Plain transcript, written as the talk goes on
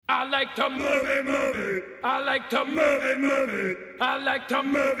I like to move it, move it. I like to move it, move it. I like to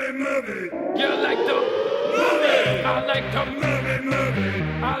move it, move it. You like to move it. I like to move it, move it.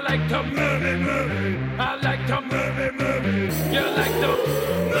 I like to move it, move it. I like to move it, move it. You like to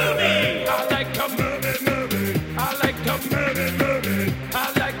move it. I like to move it, move it. I like to move it, move it.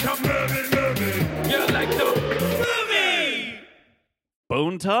 I like to move it, move it. You like to move it.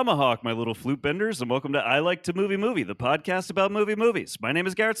 Bone Tomahawk, my little flute benders, and welcome to I Like to Movie, the podcast about movies. My name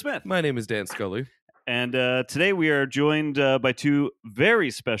is Garrett Smith. My name is Dan Scully. And today we are joined by two very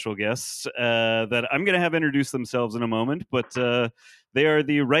special guests that I'm going to have introduce themselves in a moment, but they are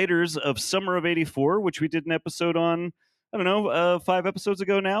the writers of Summer of '84, which we did an episode on, 5 episodes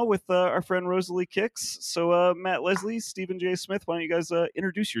ago now with our friend Rosalie Kicks. So Matt Leslie, Stephen J. Smith, why don't you guys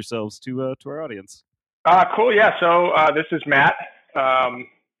introduce yourselves to our audience? Cool. Yeah. So this is Matt. I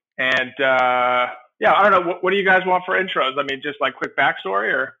don't know. What do you guys want for intros? I mean, just like quick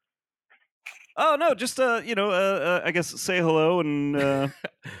backstory or? Oh, no, just, I guess say hello. And,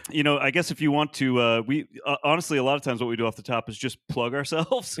 I guess if you want to, we honestly, a lot of times what we do off the top is just plug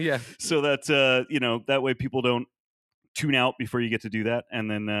ourselves. Yeah. So that, that way people don't tune out before you get to do that. And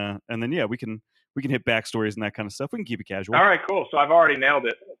then, yeah, we can hit backstories and that kind of stuff. We can keep it casual. All right, cool. So I've already nailed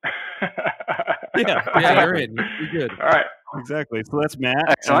it. Yeah, you're in. You're good. All right. Exactly. So that's Matt.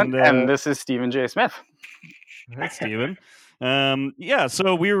 Excellent. And this is Stephen J. Smith. Hi, Stephen.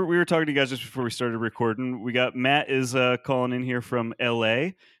 So we were talking to you guys just before we started recording. We got Matt is calling in here from LA,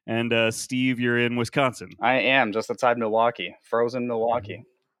 and Steve, you're in Wisconsin. I am just outside Milwaukee, frozen Milwaukee.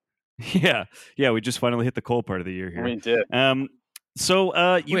 Yeah. We just finally hit the cold part of the year here. We did.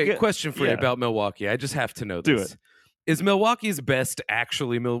 Question for you about Milwaukee. I just have to know this. Do it. Is Milwaukee's best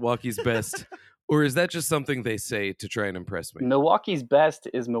actually Milwaukee's best? Or is that just something they say to try and impress me? Milwaukee's best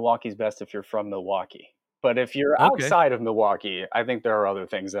is Milwaukee's best if you're from Milwaukee. But if you're outside of Milwaukee, I think there are other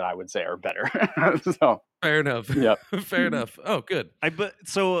things that I would say are better. So fair enough. Yep. Fair enough. Oh, good.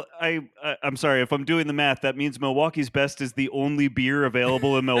 I'm sorry if I'm doing the math. That means Milwaukee's best is the only beer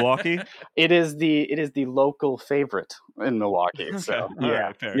available in Milwaukee. It is the local favorite in Milwaukee. So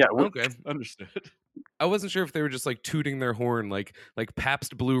Right, fair. Okay, understood. I wasn't sure if they were just like tooting their horn like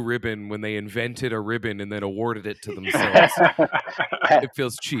Pabst Blue Ribbon when they invented a ribbon and then awarded it to themselves. It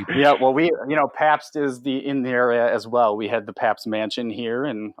feels cheap. Yeah, well, Pabst is in the area as well. We had the Pabst Mansion here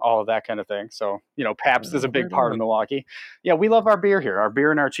and all of that kind of thing. So, Pabst is a big part of Milwaukee. Yeah, we love our beer here, our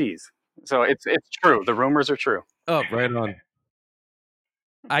beer and our cheese. So it's true. The rumors are true. Oh, right on.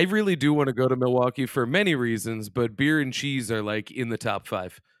 I really do want to go to Milwaukee for many reasons, but beer and cheese are like in the top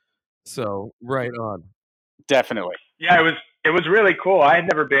 5. So right on. Definitely. Yeah, it was really cool. I had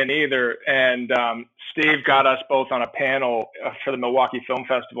never been either, and Steve got us both on a panel for the Milwaukee Film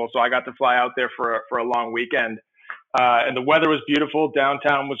Festival. So I got to fly out there for a long weekend, and the weather was beautiful.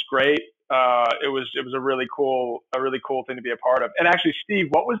 Downtown was great. It was a really cool thing to be a part of. And actually, Steve,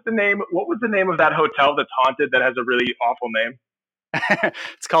 what was the name of that hotel that's haunted that has a really awful name?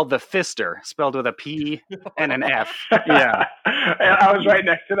 It's called the Pfister, spelled with a P and an F. Yeah. And I was right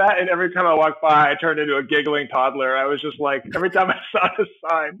next to that, and every time I walked by, I turned into a giggling toddler. I was just like, every time I saw the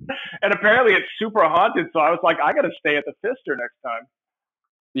sign, and apparently it's super haunted, so I was like, I got to stay at the Pfister next time.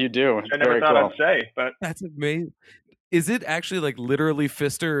 You do. Which I never thought I'd say, but that's amazing. Is it actually like literally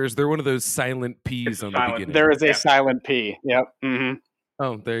Pfister, or is there one of those silent P's on the beginning? There is a silent P. Yep. Mm-hmm.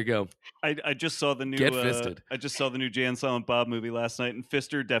 Oh, there you go. I just saw the new I just saw the new Jay and Silent Bob movie last night, and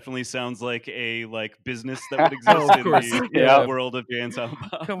Pfister definitely sounds like a business that would exist in the world of Jay and Silent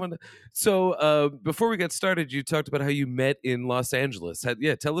Bob. Come on. So before we got started, you talked about how you met in Los Angeles.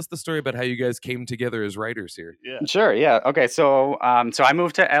 Tell us the story about how you guys came together as writers here. Yeah. Sure. Yeah. Okay. So I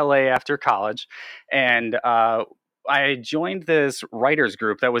moved to LA after college, and I joined this writers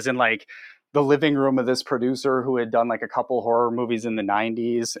group that was in the living room of this producer who had done a couple horror movies in the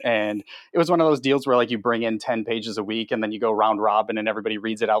 90s. And it was one of those deals where you bring in 10 pages a week and then you go round robin and everybody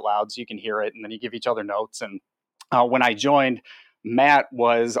reads it out loud so you can hear it. And then you give each other notes. And when I joined, Matt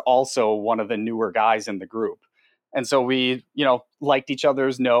was also one of the newer guys in the group. And so we, liked each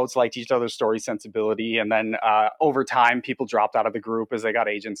other's notes, liked each other's story sensibility. And then over time, people dropped out of the group as they got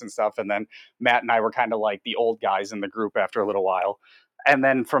agents and stuff. And then Matt and I were kind of like the old guys in the group after a little while. And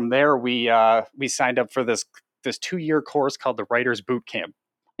then from there, we signed up for this 2-year course called the Writers Boot Camp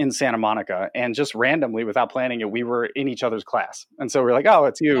in Santa Monica. And just randomly, without planning it, we were in each other's class. And so we're like, oh,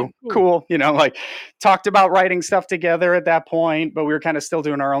 it's you. Cool. Talked about writing stuff together at that point, but we were kind of still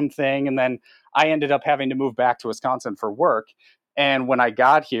doing our own thing. And then I ended up having to move back to Wisconsin for work. And when I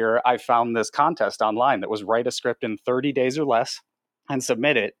got here, I found this contest online that was write a script in 30 days or less. and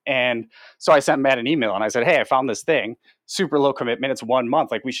submit it. And so I sent Matt an email and I said, hey, I found this thing, super low commitment. It's 1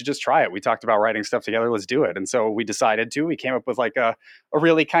 month. Like, we should just try it. We talked about writing stuff together. Let's do it. And so we decided to. We came up with like a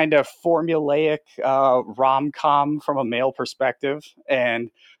really kind of formulaic rom-com from a male perspective and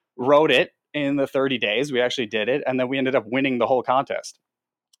wrote it in the 30 days. We actually did it. And then we ended up winning the whole contest.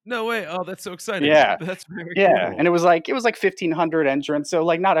 No way. Oh, that's so exciting. Yeah. That's very Yeah. cool. And it was like 1,500 entrants. So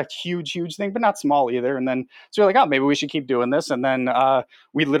like not a huge thing, but not small either. And then so we're like, oh, maybe we should keep doing this. And then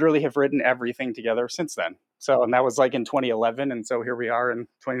we literally have written everything together since then. So, and that was like in 2011. And so here we are in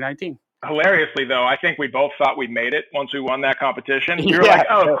 2019. Hilariously, though, I think we both thought we made it once we won that competition. We were Yeah. like,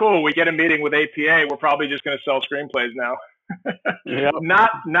 oh, cool, we get a meeting with APA. We're probably just going to sell screenplays now. Yep.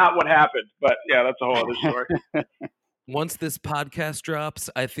 Not what happened. But yeah, that's a whole other story. Once this podcast drops,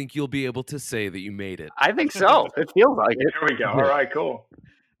 I think you'll be able to say that you made it. I think so. It feels like it. There we go. All right, cool.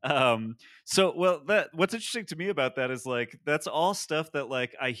 So well, what's interesting to me about that is like that's all stuff that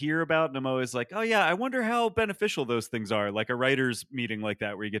like I hear about, and I'm always like, oh yeah, I wonder how beneficial those things are, like a writers meeting like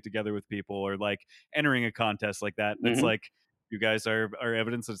that where you get together with people, or like entering a contest like that. And it's Mhm. like you guys are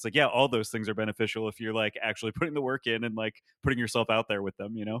evidence that it's like, yeah, all those things are beneficial if you're like actually putting the work in and like putting yourself out there with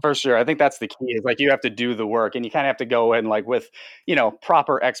them, you know? For sure. I think that's the key is like you have to do the work and you kind of have to go in like with,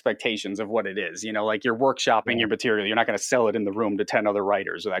 proper expectations of what it is, like you're workshopping your material. You're not going to sell it in the room to 10 other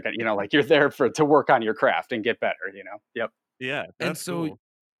writers or that kind, like you're there to work on your craft and get better, Yep. Yeah. And That's so cool.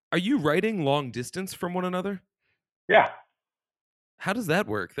 are you writing long distance from one another? Yeah. How does that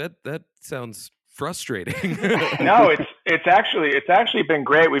work? That sounds frustrating. No, it's actually been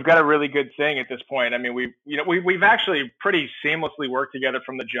great. We've got a really good thing at this point. I mean, we've actually pretty seamlessly worked together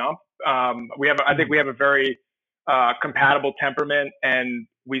from the jump. I think we have a very compatible temperament, and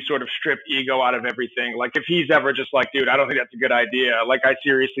we sort of strip ego out of everything. Like if he's ever just like, dude, I don't think that's a good idea. Like I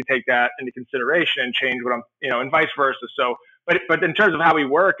seriously take that into consideration and change what I'm, and vice versa. So, but in terms of how we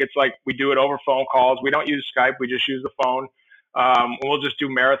work, it's like we do it over phone calls. We don't use Skype. We just use the phone. We'll just do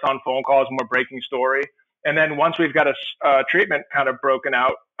marathon phone calls when we're breaking story. And then once we've got a treatment kind of broken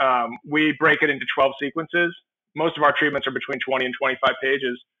out, we break it into 12 sequences. Most of our treatments are between 20 and 25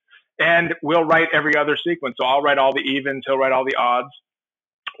 pages. And we'll write every other sequence. So I'll write all the evens, he'll write all the odds,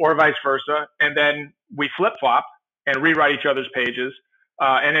 or vice versa. And then we flip-flop and rewrite each other's pages.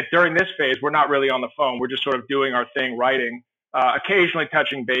 During this phase, we're not really on the phone. We're just sort of doing our thing, writing. Occasionally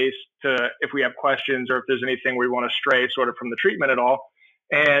touching base to if we have questions or if there's anything we want to stray sort of from the treatment at all.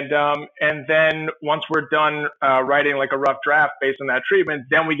 And then once we're done writing like a rough draft based on that treatment,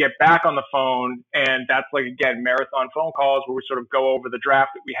 then we get back on the phone, and that's like, again, marathon phone calls where we sort of go over the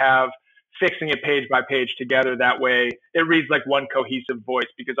draft that we have, fixing it page by page together. That way it reads like one cohesive voice,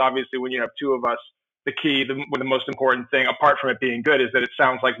 because obviously when you have two of us, the most important thing, apart from it being good, is that it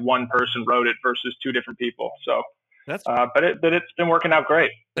sounds like one person wrote it versus two different people. So That's but it's been working out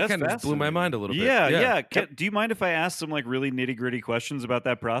great. That That's kind of just blew my fascinating. mind a little bit. Yeah. Do you mind if I ask some like really nitty gritty questions about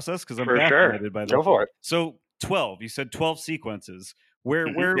that process? Because I'm For sure. fascinated by that. Go for it. So 12. You said 12 sequences. Where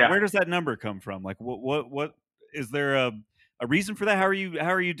Yeah. where does that number come from? Like what is there a reason for that? How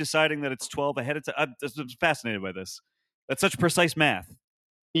are you deciding that it's 12 ahead of time? I'm just fascinated by this. That's such precise math.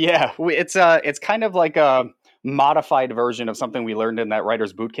 Yeah, it's kind of like a modified version of something we learned in that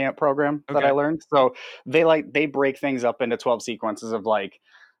writers boot camp program that Okay. I learned. So they break things up into 12 sequences of like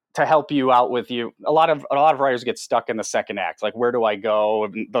to help you out with you. A lot of writers get stuck in the second act. Like, where do I go?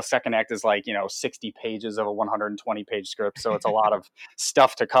 And the second act is like, 60 pages of a 120 page script. So it's a lot of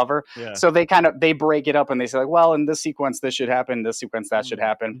stuff to cover. Yeah. So they break it up and they say like, well, in this sequence, this should happen. This sequence, that should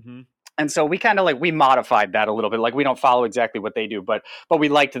happen. Mm-hmm. And so we kind of we modified that a little bit. Like, we don't follow exactly what they do, but we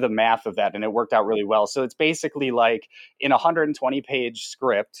liked the math of that, and it worked out really well. So it's basically like in a 120 page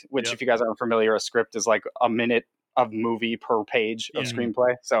script, which Yep. if you guys aren't familiar, a script is like a minute of movie per page of Yeah.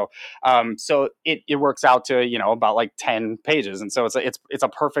 screenplay. So it works out to about like 10 pages, and so it's a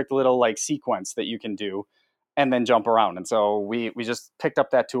perfect little like sequence that you can do and then jump around. And so we just picked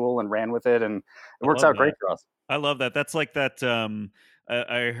up that tool and ran with it, and it works love out great that. for us. I love that. That's like that.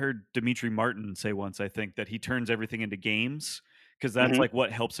 I heard Dimitri Martin say once, I think, that he turns everything into games because that's Mhm. like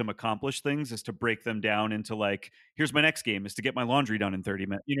what helps him accomplish things, is to break them down into like, here's my next game is to get my laundry done in 30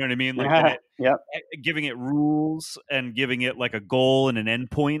 minutes. You know what I mean? Like and Yep. giving it rules and giving it like a goal and an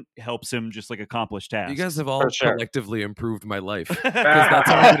end point helps him just like accomplish tasks. You guys have all For sure. collectively improved my life. 'Cause that's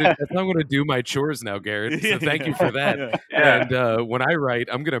how I'm going to do my chores now, Garrett. So thank you for that. Yeah. Yeah. And when I write,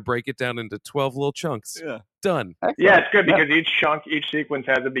 I'm going to break it down into 12 little chunks. Yeah. Done. Yeah, it's good Yeah. because each sequence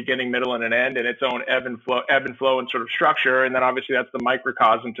has a beginning, middle, and an end, and its own ebb and flow and sort of structure. And then obviously that's the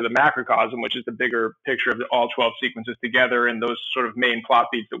microcosm to the macrocosm, which is the bigger picture of all 12 sequences together and those sort of main plot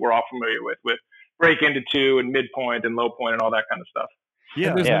beats that we're all familiar with break into 2 and midpoint and low point and all that kind of stuff. Yeah,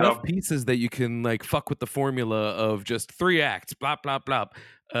 and there's Yeah. enough pieces that you can like fuck with the formula of just 3 acts, blah blah blah.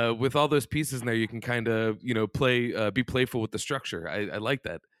 With all those pieces in there, you can kind of be playful with the structure. I like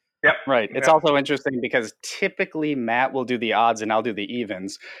that. Yep. Right. It's Yep. also interesting because typically Matt will do the odds and I'll do the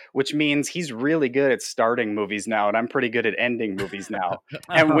evens, which means he's really good at starting movies now, and I'm pretty good at ending movies now.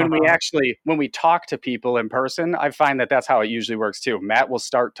 And when we talk to people in person, I find that that's how it usually works too. Matt will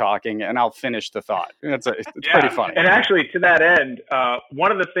start talking and I'll finish the thought. It's pretty funny. And actually, to that end,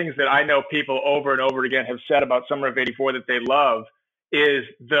 one of the things that I know people over and over again have said about Summer of '84 that they love is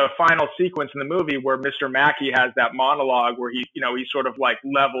the final sequence in the movie where Mr. Mackey has that monologue where he sort of like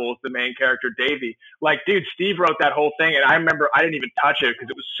levels the main character Davy. Like, dude, Steve wrote that whole thing, and I remember I didn't even touch it because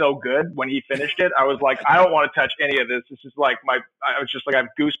it was so good. When he finished it, I was like, I don't want to touch any of this. This is like I was just like, I have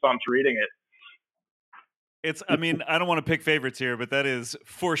goosebumps reading it. I mean, I don't want to pick favorites here, but that is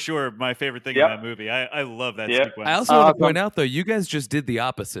for sure my favorite thing in that movie. I love that sequence. I also want to point out, though, you guys just did the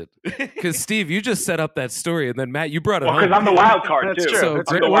opposite. Because, Steve, you just set up that story, and then, Matt, you brought it home. Because I'm the wild card, too. True.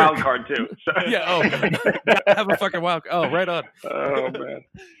 I'm the wild card, too. So. Yeah, have a fucking wild card. Oh, right on. Oh,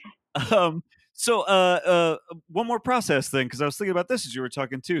 man. So one more process thing, because I was thinking about this as you were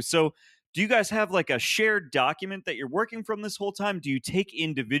talking, too. So do you guys have like a shared document that you're working from this whole time? Do you take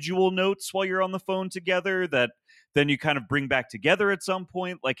individual notes while you're on the phone together that then you kind of bring back together at some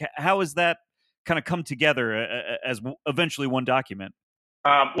point? Like, how is that kind of come together as eventually one document?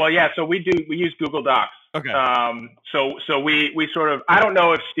 Well, yeah. So we use Google Docs. Okay. So we sort of, I don't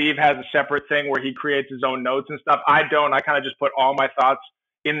know if Steve has a separate thing where he creates his own notes and stuff. I don't. I kind of just put all my thoughts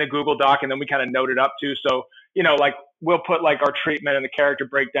in the Google Doc, and then we kind of note it up too. So, like we'll put like our treatment and the character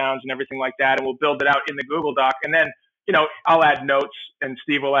breakdowns and everything like that, and we'll build it out in the Google Doc. And then, I'll add notes and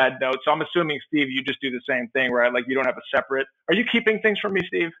Steve will add notes. So I'm assuming, Steve, you just do the same thing, right? Like you don't have a separate, are you keeping things from me,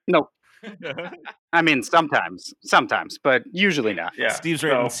 Steve? No. I mean, sometimes, but usually not. Yeah. Steve's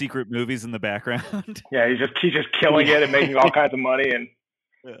writing secret movies in the background. Yeah. He's just killing it and making all kinds of money and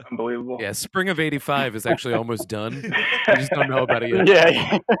unbelievable. Yeah. Spring of '85 is actually almost done. I just don't know about it yet.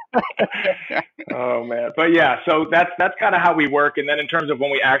 Yeah. Oh man. But yeah, so that's kind of how we work. And then in terms of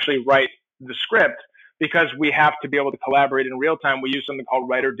when we actually write the script, because we have to be able to collaborate in real time, we use something called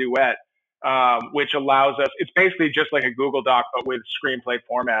Writer Duet, which allows us, it's basically just like a Google Doc, but with screenplay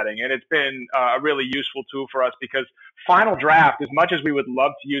formatting. And it's been a really useful tool for us because Final Draft, as much as we would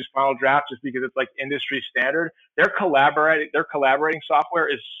love to use Final Draft just because it's like industry standard, their collaborating software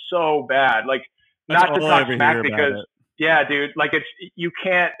is so bad. Like, That's not to talk smack because, yeah, dude, like it's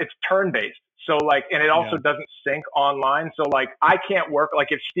turn-based. So like, and it also doesn't sync online. So like, I can't work, like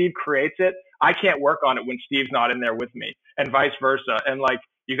if Steve creates it, I can't work on it when Steve's not in there with me and vice versa. And like,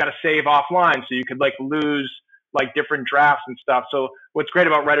 you got to save offline. So you could like lose like different drafts and stuff. So what's great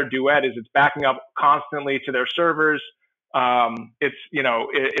about Writer Duet is it's backing up constantly to their servers.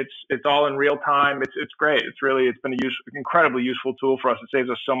 It's all in real time. It's great. It's been incredibly useful tool for us. It saves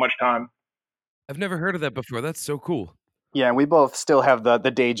us so much time. I've never heard of that before. That's so cool. Yeah, and we both still have the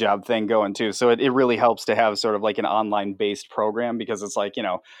day job thing going too. So it really helps to have sort of like an online based program because it's like,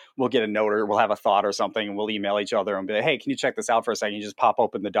 we'll get a note or we'll have a thought or something and we'll email each other and be like, hey, can you check this out for a second? You just pop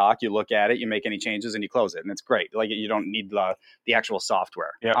open the doc, you look at it, you make any changes and you close it. And it's great. Like you don't need the actual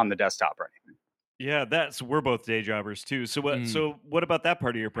software on the desktop or anything. Yeah, we're both day jobbers too. So what about that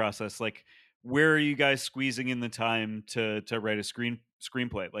part of your process? Like, where are you guys squeezing in the time to write a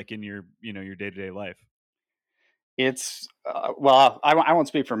screenplay, like in your your day-to-day life? It's well, I won't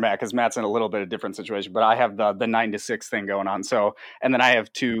speak for Matt because Matt's in a little bit of different situation, but I have the 9 to 6 thing going on. So, and then I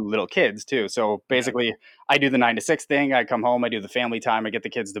have 2 little kids too. So basically I do the 9 to 6 thing. I come home, I do the family time, I get the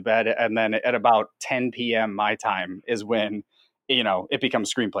kids to bed. And then at about 10 PM my time is when, it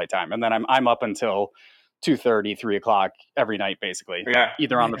becomes screenplay time. And then I'm up until 2:30, 3 o'clock every night, basically. Yeah.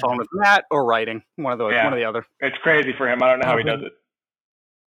 Either on the phone with Matt or writing, one or the other. It's crazy for him. I don't know how he does it.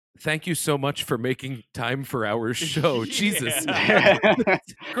 Thank you so much for making time for our show. Jesus.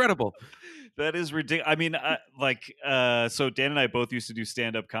 Incredible. That is ridiculous. I mean, so Dan and I both used to do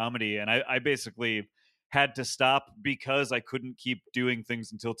stand-up comedy, and I basically had to stop because I couldn't keep doing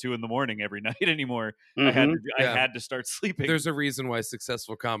things until 2 a.m. every night anymore. Mm-hmm. I had to start sleeping. There's a reason why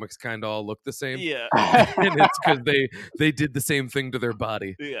successful comics kind of all look the same. Yeah. And it's because they did the same thing to their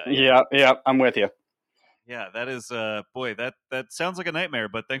body. Yeah, I'm with you. Yeah, that is boy, that sounds like a nightmare,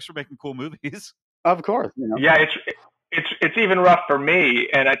 but thanks for making cool movies. Of course. Yeah, it's even rough for me,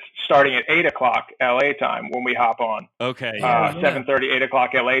 and it's starting at 8 o'clock LA time when we hop on. Okay. 7:30, 8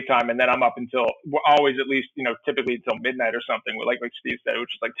 o'clock LA time, and then I'm up until we're always at least typically until midnight or something. Like Steve said,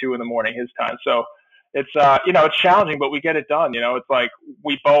 which is like 2 a.m. his time. So it's it's challenging, but we get it done. It's like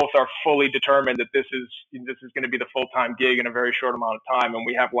we both are fully determined that this is going to be the full-time gig in a very short amount of time, and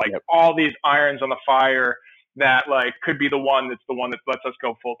we have like all these irons on the fire that like could be the one that lets us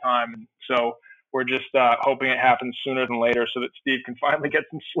go full time. And so we're just hoping it happens sooner than later so that Steve can finally get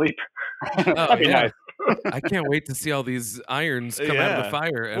some sleep. That'd be nice. I can't wait to see all these irons come out of the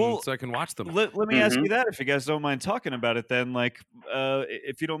fire, and so I can watch them. Let me ask you that, if you guys don't mind talking about it, then, like,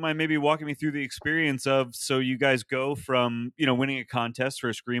 if you don't mind, maybe walking me through the experience of, so you guys go from winning a contest for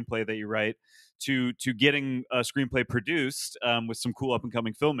a screenplay that you write to getting a screenplay produced with some cool up and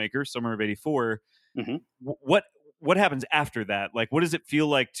coming filmmakers, Summer of '84. What happens after that? Like, what does it feel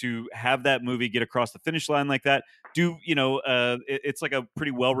like to have that movie get across the finish line like that? It's like a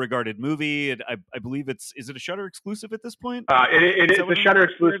pretty well-regarded movie. And I believe is it a Shudder exclusive at this point? It is a Shudder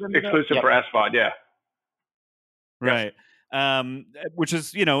exclusive for SVOD, yeah. Right. Which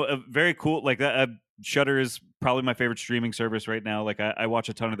is, a very cool, like that. Shudder is probably my favorite streaming service right now. Like I watch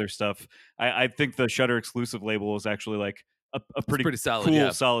a ton of their stuff. I think the Shudder exclusive label is actually like a pretty solid,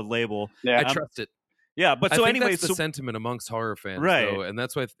 cool, solid label. Yeah, I trust it. Yeah, but so anyway, that's the sentiment amongst horror fans, right? Though, and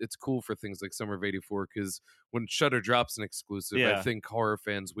that's why it's cool for things like Summer of '84, because when Shudder drops an exclusive, I think horror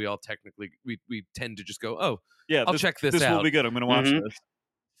fans, we all technically we tend to just go, oh, yeah, I'll check this out. This will be good. I'm going to watch this.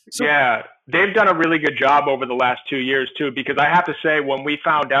 So, yeah, they've done a really good job over the last 2 years too. Because I have to say, when we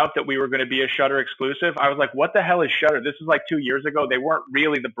found out that we were going to be a Shudder exclusive, I was like, "What the hell is Shudder?" This is like 2 years ago. They weren't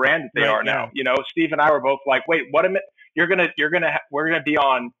really the brand that they are now. Steve and I were both like, "Wait, what a minute! We're gonna be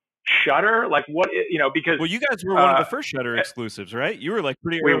on Shudder? Like what? Because you guys were one of the first Shudder exclusives, right? You were like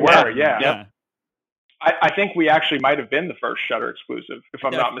pretty. We were, yeah. I think we actually might have been the first Shudder exclusive, if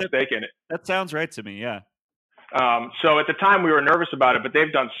I'm not mistaken. That sounds right to me. Yeah. So at the time we were nervous about it, but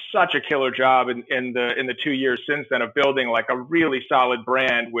they've done such a killer job in the 2 years since then of building like a really solid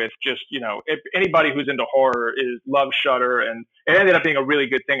brand with just, if anybody who's into horror loves Shudder, and it ended up being a really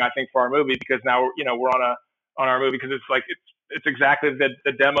good thing, I think, for our movie, because now, we're on our movie, because it's like, it's exactly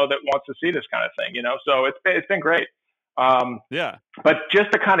the demo that wants to see this kind of thing, so it's been great. But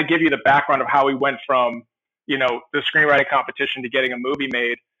just to kind of give you the background of how we went from, the screenwriting competition to getting a movie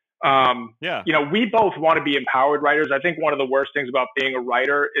made. We both want to be empowered writers. I think one of the worst things about being a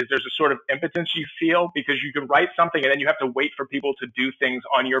writer is there's a sort of impotence you feel, because you can write something and then you have to wait for people to do things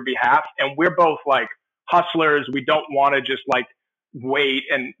on your behalf. And we're both like hustlers. We don't want to just like wait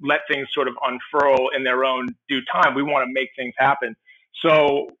and let things sort of unfurl in their own due time. We want to make things happen.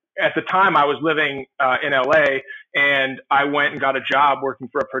 So at the time I was living in LA, and I went and got a job working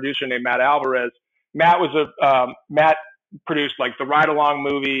for a producer named Matt Alvarez. Matt produced like the Ride Along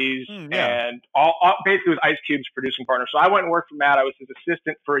movies and all basically was Ice Cube's producing partner. So I went and worked for Matt. I was his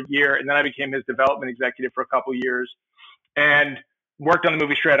assistant for a year, and then I became his development executive for a couple of years, and worked on the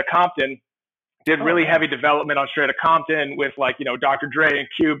movie Straight Outta Compton. Did really heavy development on Straight Outta Compton with like, Dr. Dre and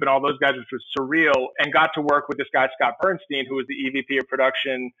Cube and all those guys, which was surreal, and got to work with this guy, Scott Bernstein, who was the EVP of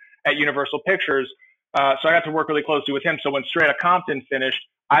production at Universal Pictures. So I got to work really closely with him. So when Straight Outta Compton finished,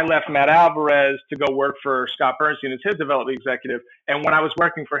 I left Matt Alvarez to go work for Scott Bernstein as his development executive. And when I was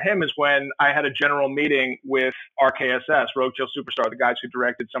working for him is when I had a general meeting with RKSS, Rogue Chill Superstar, the guys who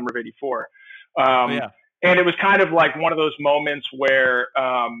directed Summer of '84. And it was kind of like one of those moments where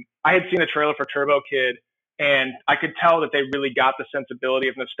I had seen the trailer for Turbo Kid, and I could tell that they really got the sensibility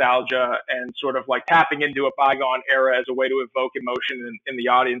of nostalgia and sort of like tapping into a bygone era as a way to evoke emotion in the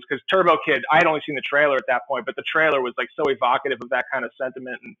audience. Because Turbo Kid, I had only seen the trailer at that point, but the trailer was like so evocative of that kind of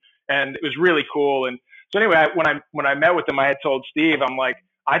sentiment, and it was really cool. And so anyway, when I met with them, I had told Steve, I'm like,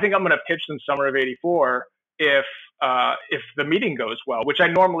 I think I'm going to pitch them Summer of '84 if the meeting goes well, which I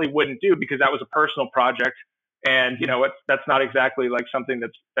normally wouldn't do because that was a personal project, and that's not exactly like something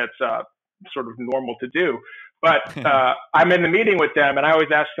that's sort of normal to do. But I'm in the meeting with them, and I always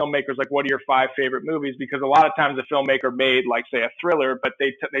ask filmmakers, like, what are your 5 favorite movies? Because a lot of times a filmmaker made, like, say, a thriller, but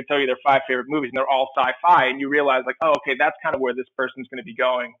they tell you their 5 favorite movies, and they're all sci-fi, and you realize, like, oh, okay, that's kind of where this person's going to be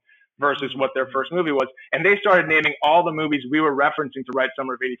going versus what their first movie was. And they started naming all the movies we were referencing to write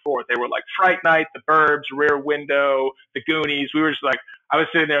Summer of '84. They were like Fright Night, The Burbs, Rear Window, The Goonies. We were just like, I was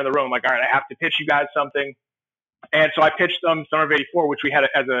sitting there in the room, like, all right, I have to pitch you guys something. And so I pitched them Summer of '84, which we had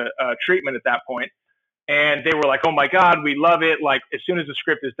as a treatment at that point. And they were like, oh my God, we love it. Like, as soon as the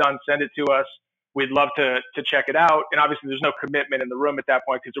script is done, send it to us. We'd love to check it out. And obviously there's no commitment in the room at that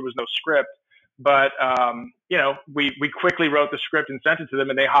point because there was no script. But, we quickly wrote the script and sent it to them,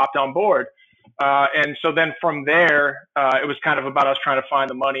 and they hopped on board. And so then from there, it was kind of about us trying to find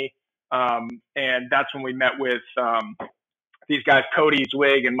the money. And that's when we met with these guys, Cody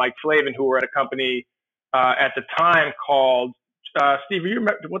Zwig and Mike Flavin, who were at a company at the time called Steve, you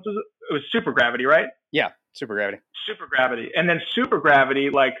remember, what was was Super Gravity, right? Yeah, Super Gravity. Super Gravity, and then Super Gravity,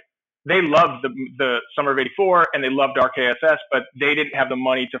 like they loved the Summer of '84 and they loved RKSS, but they didn't have the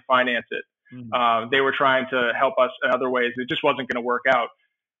money to finance it. They were trying to help us in other ways. It just wasn't going to work out.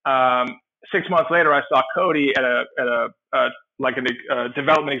 6 months later, I saw Cody at a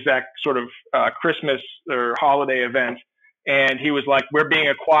development exec sort of Christmas or holiday event, and he was like, "We're being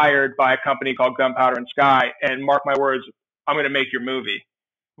acquired by a company called Gunpowder and Sky, and mark my words, I'm going to make your movie."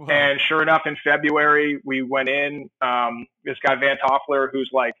 Whoa. And sure enough, in February, we went in. This guy Van Toffler, who's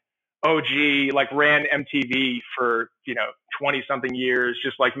like OG, like ran MTV for 20 something years,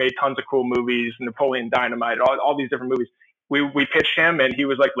 just like made tons of cool movies, Napoleon Dynamite, all these different movies. We pitched him, and he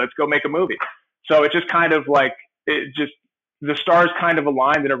was like, "Let's go make a movie." So it just kind of like the stars kind of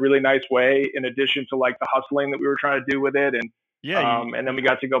aligned in a really nice way. In addition to like the hustling that we were trying to do with it, and and then we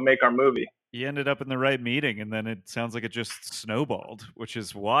got to go make our movie. You ended up in the right meeting, and then it sounds like it just snowballed, which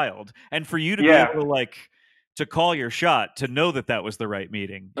is wild. And for you to be able to to call your shot, to know that was the right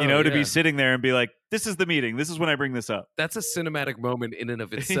meeting, to be sitting there and be like, "This is the meeting. This is when I bring this up." That's a cinematic moment in and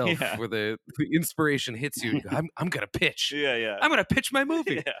of itself, where the inspiration hits you. And I'm gonna pitch. I'm gonna pitch my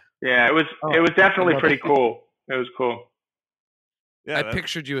movie. It was definitely pretty cool. It was cool. Yeah, I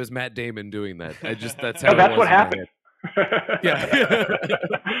pictured you as Matt Damon doing that. That's what happened.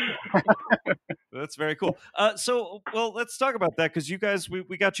 That's very cool. So let's talk about that, because you guys,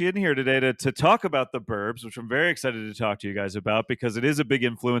 we got you in here today to talk about The Burbs, which I'm very excited to talk to you guys about, because it is a big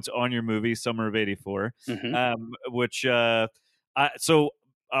influence on your movie Summer of '84. Which I'll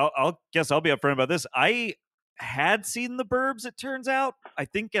guess I'll be upfront about this. I had seen The Burbs, it turns out, I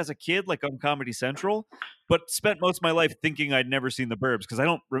think as a kid, like on Comedy Central, but spent most of my life thinking I'd never seen The Burbs because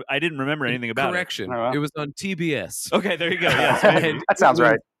I didn't remember anything about it. Correction, it was on TBS. Okay, there you go. Yes, that sounds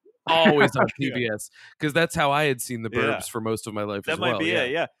right. Always on TBS, because that's how I had seen The Burbs for most of my life. That might be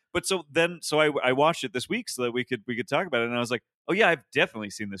it. But so I watched it this week so that we could talk about it, and I was like, oh yeah, I've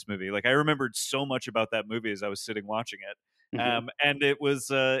definitely seen this movie. Like I remembered so much about that movie as I was sitting watching it. And it was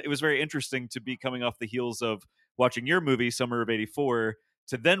very interesting to be coming off the heels of watching your movie Summer of '84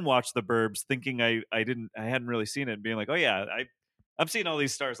 to then watch The Burbs, thinking I hadn't really seen it, and being like, oh yeah, I'm seeing all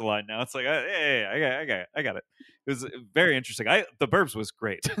these stars align now. It's like, hey, I got it. It was very interesting. The Burbs was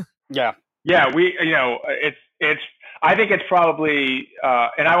great. Yeah, it's. I think it's probably,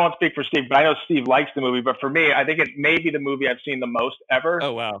 and I won't speak for Steve, but I know Steve likes the movie. But for me, I think it may be the movie I've seen the most ever.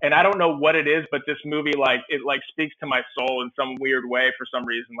 Oh wow! And I don't know what it is, but this movie, it speaks to my soul in some weird way for some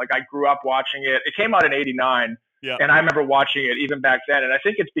reason. Like I grew up watching it. It came out in '89, and I remember watching it even back then. And I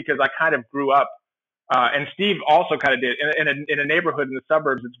think it's because I kind of grew up, and Steve also kind of did in a neighborhood in the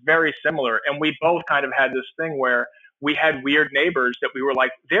suburbs. It's very similar, and we both kind of had this thing where we had weird neighbors that we were like,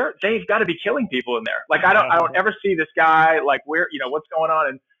 they've got to be killing people in there. Like, I don't ever see this guy, like where, what's going on.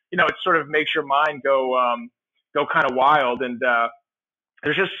 And, it sort of makes your mind go kind of wild. And,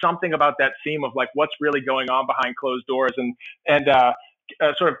 there's just something about that theme of like, what's really going on behind closed doors, and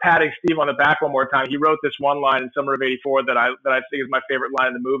sort of patting Steve on the back one more time. He wrote this one line in Summer of '84 that I think is my favorite line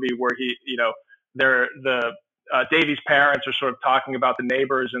in the movie, where he, Davy's parents are sort of talking about the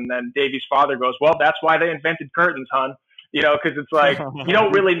neighbors, and then Davy's father goes, "Well, that's why they invented curtains, hon." Because it's like you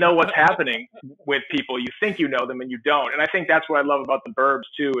don't really know what's happening with people. You think you know them, and you don't. And I think that's what I love about The Burbs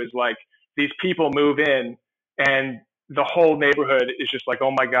too, is like these people move in, and the whole neighborhood is just like,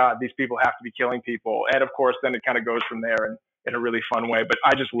 oh my God, these people have to be killing people. And of course, then it kind of goes from there in a really fun way. But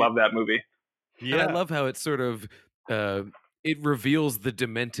I just love that movie. Yeah, and I love how it sort of it reveals the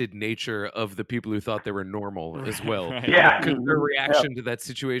demented nature of the people who thought they were normal as well. Right. Yeah, because their reaction to that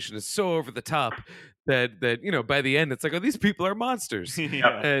situation is so over the top that by the end it's like, oh, these people are monsters,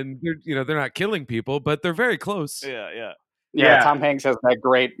 and they're not killing people, but they're very close. Yeah, Tom Hanks has that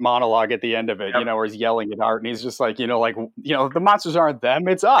great monologue at the end of it, where he's yelling at Art, and he's just like, the monsters aren't them,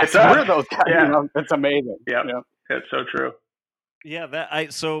 it's us. We're those guys. Yeah. It's amazing. Yeah, it's so true. Yeah, I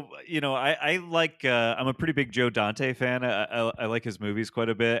like. I'm a pretty big Joe Dante fan. I like his movies quite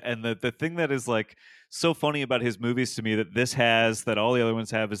a bit, and the thing that is like so funny about his movies to me that all the other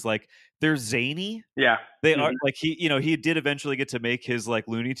ones have is like they're zany. Yeah, they are like he did eventually get to make his like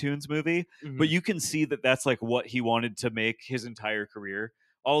Looney Tunes movie, but you can see that that's like what he wanted to make his entire career.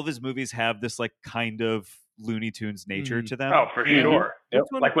 All of his movies have this like kind of Looney Tunes nature to them. Oh, for sure. Yep.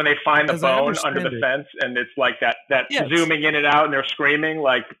 Like when they find the bone under the fence, and it's like that zooming in and out, and they're screaming.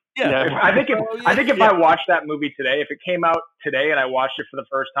 Like, I think if I watched that movie today, if it came out today and I watched it for the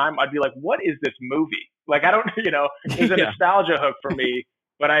first time, I'd be like, "What is this movie?" Like, I don't, there's a nostalgia hook for me.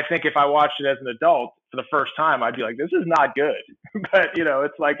 But I think if I watched it as an adult for the first time, I'd be like, "This is not good." But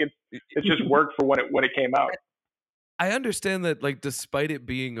it's like it's just worked for when it came out. I understand that, like, despite it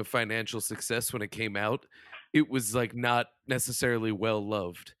being a financial success when it came out, it was like not necessarily well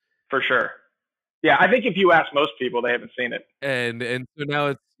loved. For sure. Yeah, I think if you ask most people, they haven't seen it. And so now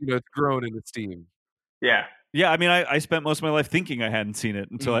it's it's grown in esteem. Yeah. Yeah, I mean, I spent most of my life thinking I hadn't seen it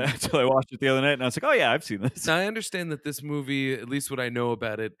until until I watched it the other night, and I was like, oh yeah, I've seen this. Now, I understand that this movie, at least what I know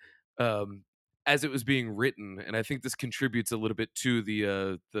about it, as it was being written, and I think this contributes a little bit to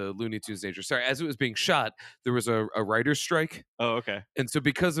the Looney Tunes nature. Sorry, as it was being shot, there was a writer's strike, Oh, okay. and so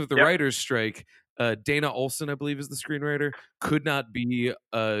because of the Yep. writer's strike, Dana Olson, I believe, is the screenwriter,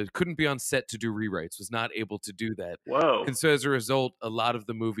 couldn't be on set to do rewrites, was not able to do that, Whoa. and so as a result, a lot of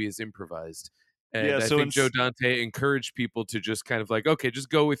the movie is improvised. And Yeah, I so think Joe Dante encouraged people to just kind of like, okay, just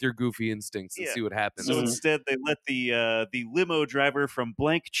go with your goofy instincts and Yeah. see what happens. So Mhm. instead, they let the limo driver from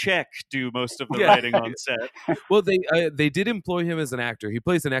Blank Check do most of the Yeah. writing on set. Well, they did employ him as an actor. He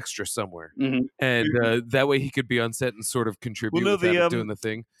plays an extra somewhere, Mhm. and that way he could be on set and sort of contribute no, without the, doing the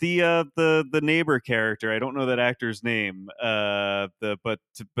thing. The neighbor character, I don't know that actor's name. But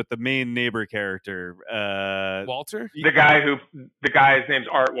the main neighbor character, Walter? The guy's name's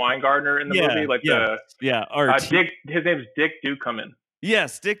Art Weingartner in the Yeah, movie. Like yeah. Art. his name's Dick Dukeman.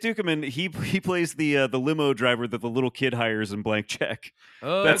 Yes, Dick Dukeman. He plays the limo driver that the little kid hires in Blank Check.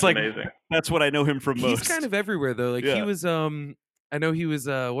 Oh, That's like amazing. That's what I know him from most. he's kind of everywhere though. Like he Yeah. was, I know he was,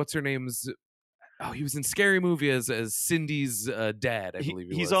 what's her name's? Oh, he was in Scary Movie as Cindy's dad. I believe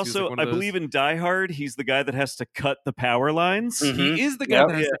he he's was. also, he was like one I of those- believe, in Die Hard. He's the guy that has to cut the power lines. Mhm. He is the guy Yep.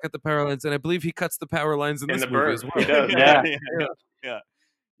 that has to cut the power lines, and I believe he cuts the power lines in In this the movie as Burbs, well. he does.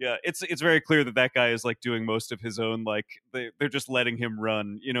 Yeah. It's very clear that guy is like doing most of his own. Like they're just letting him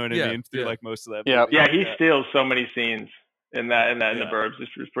run. You know what I Yeah, mean? Through yeah. like most of that. Yeah. movie. Yeah, he steals so many scenes in the Yeah. Burbs.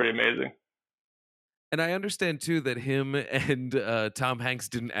 It's pretty amazing. And I understand too that him and Tom Hanks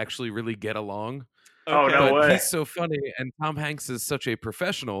didn't actually really get along. Oh, Okay. no But way. he's so funny, and Tom Hanks is such a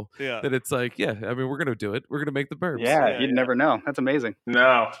professional Yeah. that it's like, yeah, I mean, we're gonna do it. We're gonna make the Burbs. Yeah, Yeah, you'd yeah. never know. That's amazing.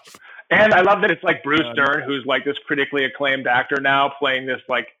 No. And I love that it's like Bruce No. Dern, who's like this critically acclaimed actor now, playing this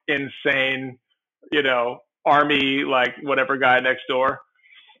like insane, army, like whatever guy next door.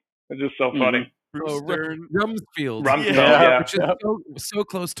 It's just so funny. Bruce Oh, Dern. Rumsfeld. Rumsfeld, Yeah. yeah. Which is so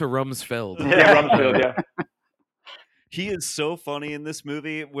close to Rumsfeld. Yeah, Rumsfeld, yeah. He is so funny in this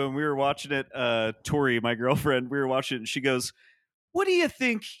movie. When we were watching it, Tori, my girlfriend, we were watching it, and she goes, "What do you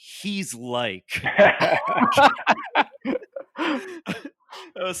think he's like?"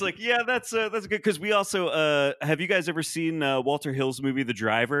 I was like, "Yeah, that's good." Because we also have you guys ever seen Walter Hill's movie The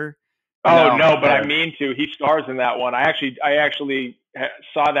Driver? Oh No, no, but I no. mean to. He stars in that one. I actually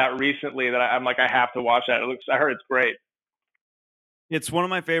saw that recently. That I'm like, I have to watch that. I heard it's great. It's one of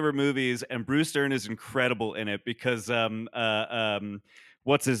my favorite movies, and Bruce Dern is incredible in it because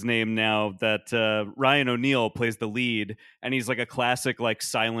what's his name now? That Ryan O'Neal plays the lead, and he's like a classic like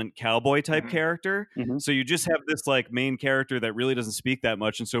silent cowboy type Mhm. character. Mhm. So you just have this like main character that really doesn't speak that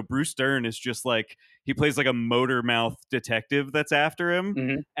much, and so Bruce Dern is just like he plays like a motor mouth detective that's after him,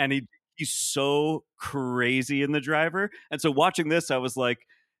 Mhm. and he's so crazy in The Driver. And so watching this, I was like,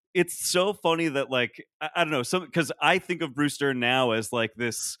 it's so funny that like I don't know, because I think of Bruce Dern now as like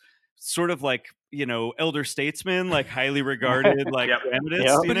this sort of like elder statesman, like highly regarded, like Yep. dramatist,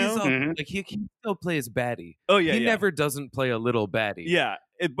 Yep. But he's Mhm. like he still plays baddie. Oh yeah, he yeah. never doesn't play a little baddie. Yeah,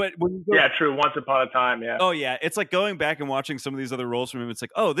 but when you go, Yeah, true. Once upon a time, yeah. oh yeah, it's like going back and watching some of these other roles from him. It's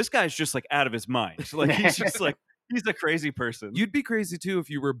like, oh, this guy's just like out of his mind. Like he's just like he's a crazy person. You'd be crazy too if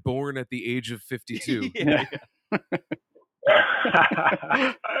you were born at the age of 52. yeah.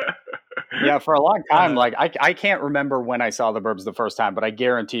 Yeah, for a long time, like I can't remember when I saw The Burbs the first time, but I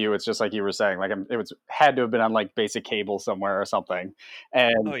guarantee you, it's just like you were saying, like had to have been on like basic cable somewhere or something.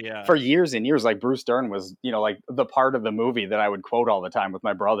 And Oh yeah. for years and years, like Bruce Dern was, like the part of the movie that I would quote all the time with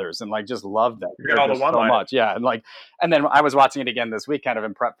my brothers, and like just loved that You got all the character so one-liners. much. Yeah, and then I was watching it again this week, kind of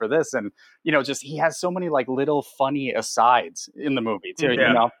in prep for this, and just he has so many like little funny asides in the movie too.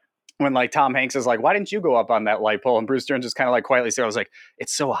 Yeah. When like Tom Hanks is like, "Why didn't you go up on that light pole?" and Bruce Dern just kind of like quietly said, "I was like,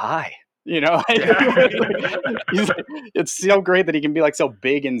 it's so high." Yeah. It's so great that he can be like so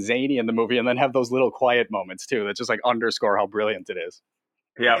big and zany in the movie, and then have those little quiet moments too that just like underscore how brilliant it is.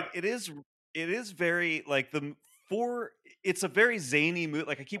 Yeah. It is very like it's a very zany movie.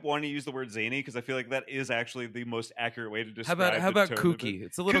 Like I keep wanting to use the word zany because I feel like that is actually the most accurate way to How describe. about the tone of kooky? it.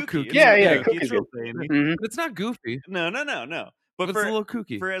 It's a little kooky. Yeah, It's Kookie's real zany. Mhm. But it's not goofy. No. But But it's a little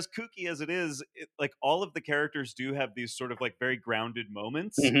kooky. for as kooky as it is, like all of the characters do have these sort of like very grounded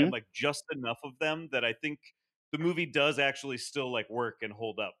moments, Mhm. and like just enough of them that I think the movie does actually still like work and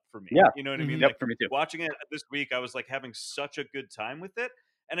hold up for me. Yeah. You know what I mean? Mhm. Yep, Like for me too. watching it this week, I was like having such a good time with it,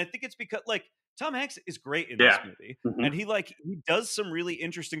 and I think it's because like Tom Hanks is great in this movie. Mhm. And he does some really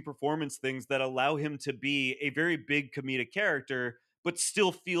interesting performance things that allow him to be a very big comedic character, but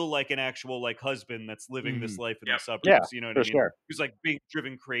still feel like an actual like husband that's living this life in the suburbs. Yeah, You know what for I mean? sure. Who's like being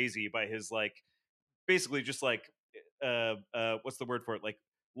driven crazy by his like basically just like what's the word for it? Like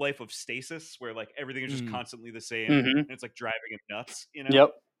life of stasis, where like everything is just constantly the same Mhm. and it's like driving him nuts, you know?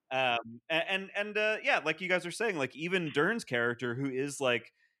 Yep. Yeah, like you guys are saying, like even Dern's character, who is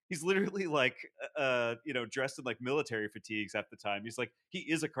like he's literally like dressed in like military fatigues at the time. He's like he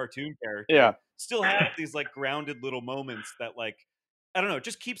is a cartoon character. Yeah. Still has these like grounded little moments that like I don't know, it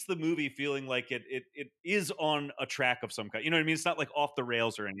just keeps the movie feeling like it is on a track of some kind. You know what I mean? It's not like off the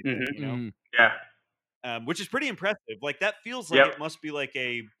rails or anything, Mhm. you know? Yeah. Which is pretty impressive. Like that feels like Yep. it must be like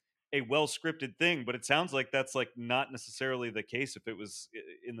a well scripted thing, but it sounds like that's like not necessarily the case if it was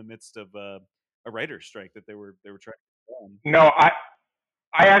in the midst of a writer's strike that they were trying to do. No,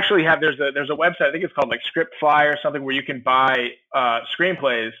 I actually have there's a website, I think it's called like Scriptfly or something, where you can buy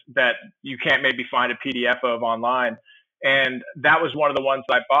screenplays that you can't maybe find a PDF of online. And that was one of the ones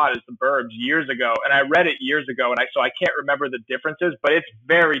that I bought, is The Burbs, years ago. And I read it years ago, and I can't remember the differences, but it's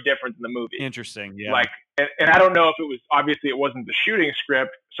very different than the movie. Interesting, yeah. Like, and I don't know if it was, obviously it wasn't the shooting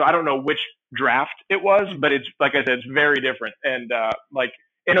script, so I don't know which draft it was, but it's, like I said, it's very different. And like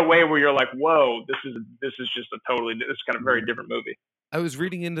in a way where you're like, whoa, this is just a totally, this kind of very different movie. I was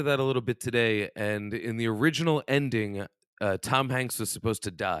reading into that a little bit today, and in the original ending, Tom Hanks was supposed to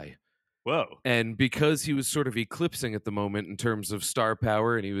die. Whoa. And because he was sort of eclipsing at the moment in terms of star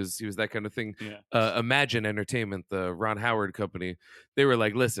power, and he was that kind of thing, Imagine Entertainment, the Ron Howard company, they were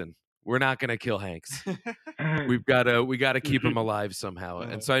like, listen, we're not going to kill Hanks. we got to keep him alive somehow.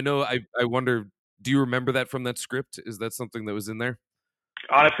 And so I wonder, do you remember that from that script? Is that something that was in there?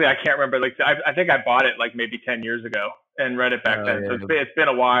 Honestly, I can't remember. Like, I think I bought it like maybe 10 years ago and read it back then. Yeah. So it's been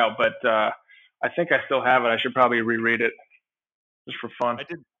a while, but I think I still have it. I should probably reread it just for fun.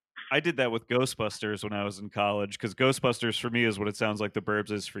 I did that with Ghostbusters when I was in college, because Ghostbusters for me is what it sounds like The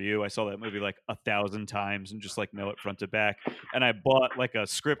Burbs is for you. I saw that movie like 1,000 times and just like know it front to back. And I bought like a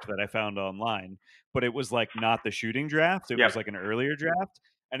script that I found online, but it was like not the shooting draft. It was like an earlier draft.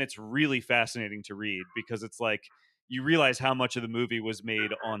 And it's really fascinating to read because it's like you realize how much of the movie was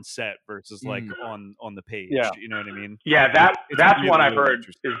made on set versus like on the page. Yeah. You know what I mean? Yeah, that's really, one I've really heard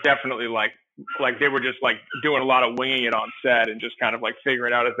is definitely like they were just like doing a lot of winging it on set and just kind of like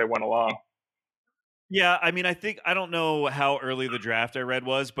figuring it out as they went along. Yeah, I mean, I don't know how early the draft I read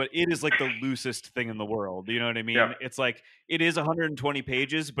was, but it is like the loosest thing in the world. You know what I mean? Yeah. It's like it is 120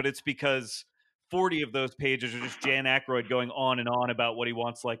 pages, but it's because 40 of those pages are just Jan Aykroyd going on and on about what he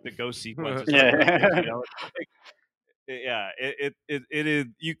wants, like the ghost sequences. You know? Yeah, it is.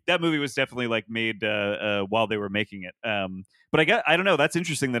 That movie was definitely like made while they were making it. But I don't know. That's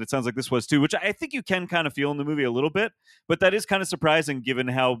interesting that it sounds like this was too, which I think you can kind of feel in the movie a little bit. But that is kind of surprising given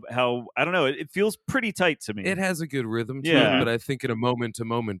how I don't know. It feels pretty tight to me. It has a good rhythm to it, but I think in a moment to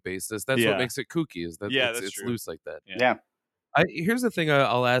moment basis, that's what makes it kooky. Is that it's true. loose like that. Yeah. Here's the thing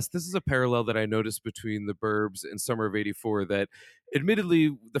I'll ask. This is a parallel that I noticed between The Burbs and Summer of '84 that,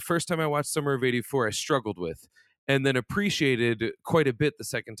 admittedly, the first time I watched Summer of '84, I struggled with, and then appreciated quite a bit the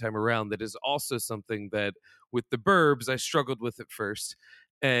second time around. That is also something that with The Burbs, I struggled with at first.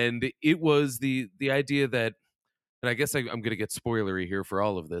 And it was the idea that, and I guess I'm going to get spoilery here for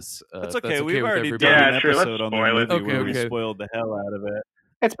all of this. That's okay. That's We've with already everybody. done an Yeah, sure, let's episode on the spoil it. movie where we Okay. spoiled the hell out of it.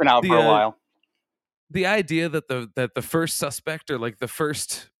 It's been out for a while. The idea that the first suspect, or like the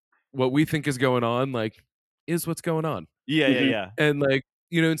first what we think is going on, like is what's going on. Yeah. And like,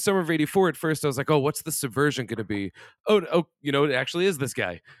 you know, in Summer of '84, at first I was like, oh, what's the subversion going to be? Oh, you know, it actually is this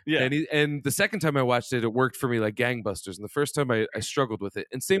guy. Yeah. And the second time I watched it, it worked for me like gangbusters. And the first time I struggled with it.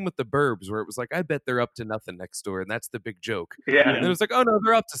 And same with The Burbs, where it was like, I bet they're up to nothing next door. And that's the big joke. Yeah. And it was like, oh no,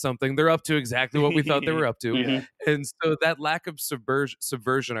 they're up to something. They're up to exactly what we thought they were up to. Mhm. And so that lack of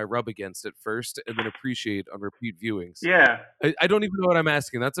subversion I rub against at first and then appreciate on repeat viewings. Yeah. I don't even know what I'm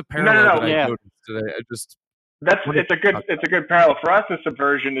asking. That's a parallel No, that I yeah. noticed today. It's a good parallel for us. The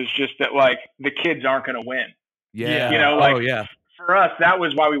subversion is just that like the kids aren't going to win. Yeah. You know, like oh yeah. for us, that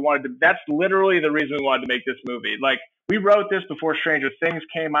was why we wanted to. That's literally the reason we wanted to make this movie. Like we wrote this before Stranger Things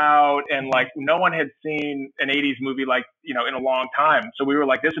came out, and like no one had seen an '80s movie like in a long time. So we were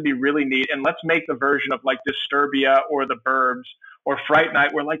like, this would be really neat, and let's make the version of like Disturbia or The Burbs or Fright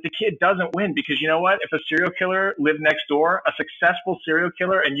Night, where like the kid doesn't win, because you know what? If a serial killer lived next door, a successful serial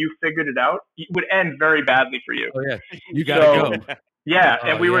killer, and you figured it out, it would end very badly for you. Oh yeah. You gotta go. Yeah, Oh,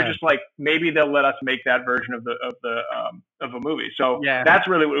 and we were yeah. just like, maybe they'll let us make that version of a movie. So Yeah. that's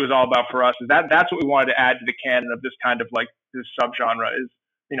really what it was all about for us. Is that's what we wanted to add to the canon of this kind of like this subgenre is,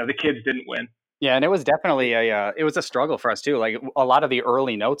 the kids didn't win. Yeah, and it was definitely it was a struggle for us too. Like a lot of the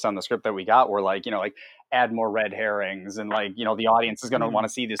early notes on the script that we got were like, like add more red herrings and like, the audience is going to want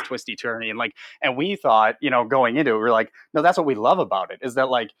to see this twisty turny and we thought, going into it, we were like, no, that's what we love about it is that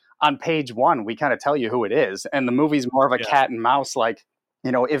like on page 1 we kind of tell you who it is, and the movie's more of a cat and mouse. Like,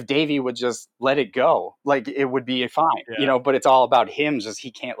 if Davey would just let it go, like it would be fine. But it's all about him. Just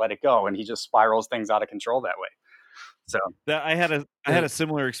he can't let it go, and he just spirals things out of control that way. So I had a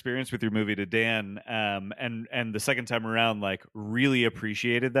similar experience with your movie to Dan, and the second time around, like really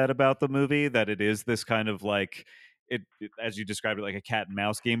appreciated that about the movie, that it is this kind of like it as you described it, like a cat and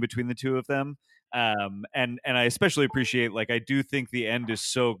mouse game between the two of them. And I especially appreciate, like, I do think the end is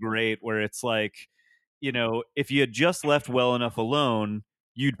so great where it's like, if you had just left well enough alone,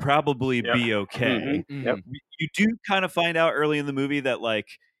 you'd probably be okay. You do kind of find out early in the movie that like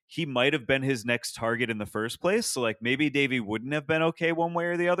he might have been his next target in the first place. So like maybe Davey wouldn't have been okay one way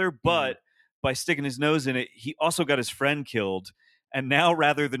or the other, but by sticking his nose in it, he also got his friend killed. And now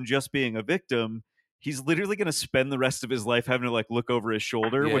rather than just being a victim, he's literally going to spend the rest of his life having to like look over his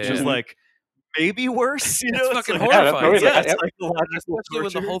shoulder, which is like maybe worse. It's fucking like, horrifying. Especially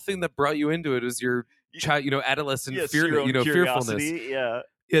when the whole thing that brought you into it is your child, adolescent fearfulness.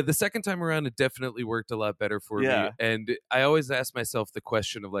 Yeah, the second time around, it definitely worked a lot better for me. And I always ask myself the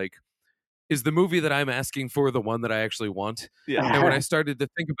question of like, is the movie that I'm asking for the one that I actually want? And when I started to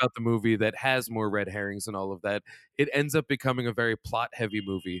think about the movie that has more red herrings and all of that, it ends up becoming a very plot-heavy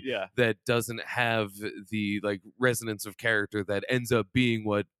movie that doesn't have the like resonance of character that ends up being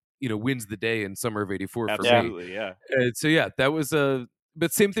what wins the day in Summer of '84 for me. Absolutely, yeah. So yeah, that was a.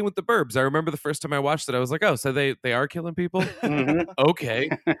 But same thing with The Burbs. I remember the first time I watched it, I was like, "Oh, so they are killing people? Okay."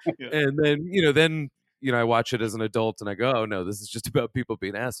 And then I watch it as an adult, and I go, "Oh no, this is just about people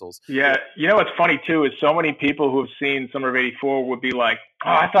being assholes." Yeah, what's funny too is so many people who have seen Summer of '84 would be like, "Oh,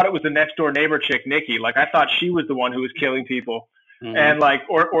 I thought it was the next door neighbor chick, Nikki. Like I thought she was the one who was killing people." And like,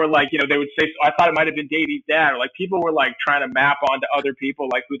 or like, they would say, I thought it might have been Davey's dad, or like people were like trying to map onto other people,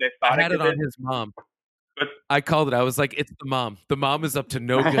 like who they thought I had it on his mom. I called it. I was like, it's the mom. The mom is up to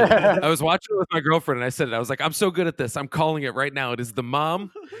no good. I was watching it with my girlfriend and I said it. I was like, I'm so good at this. I'm calling it right now. It is the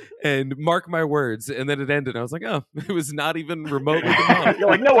mom, and mark my words. And then it ended. I was like, oh, it was not even remotely the mom. You're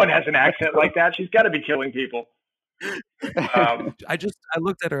like, no one has an accent like that. She's got to be killing people. I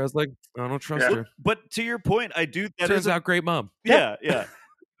looked at her. I was like, I don't trust her. But to your point, I do. That turns out great mom. Yeah.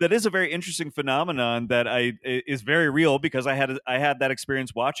 That is a very interesting phenomenon that is very real, because I had that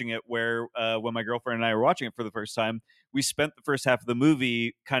experience watching it where when my girlfriend and I were watching it for the first time, we spent the first half of the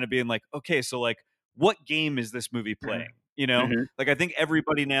movie kind of being like, okay, so like what game is this movie playing? Like I think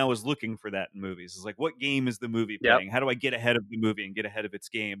everybody now is looking for that in movies. It's like, what game is the movie playing? How do I get ahead of the movie and get ahead of its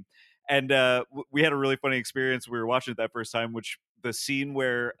game? And we had a really funny experience. We were watching it that first time, which the scene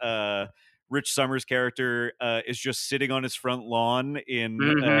where Rich Summers' character is just sitting on his front lawn in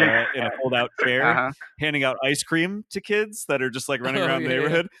a fold-out chair, handing out ice cream to kids that are just like running around the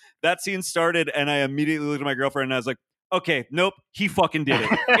neighborhood. That scene started, and I immediately looked at my girlfriend and I was like, okay, nope, he fucking did it.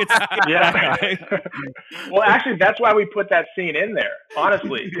 It's that guy. Well, actually, that's why we put that scene in there,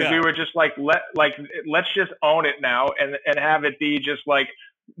 honestly, because we were just like, let's just own it now and have it be just like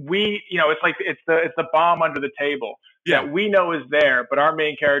it's like it's the bomb under the table that we know is there, but our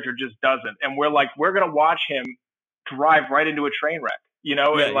main character just doesn't, and we're like, we're gonna watch him drive right into a train wreck,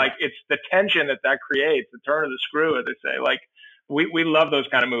 and like it's the tension that creates, the turn of the screw, as they say. Like we love those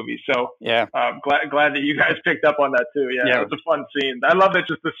kind of movies. So glad that you guys picked up on that too. It was a fun scene. I love that,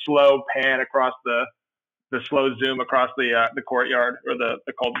 just the slow pan across the slow zoom across the courtyard or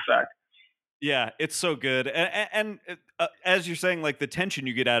the cul-de-sac. Yeah, it's so good. And as you're saying, like the tension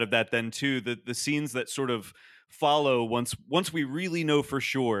you get out of that then too, the scenes that sort of follow once we really know for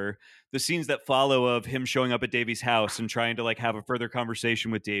sure, the scenes that follow of him showing up at Davey's house and trying to like have a further conversation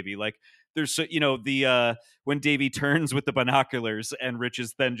with Davey. Like there's the when Davey turns with the binoculars and Rich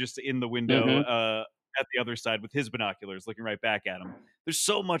is then just in the window at the other side with his binoculars looking right back at him. There's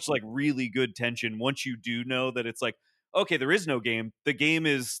so much like really good tension once you do know that it's like, okay, there is no game. The game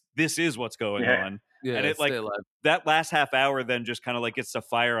is, this is what's going on. Yeah, and it like that last half hour then just kind of like gets to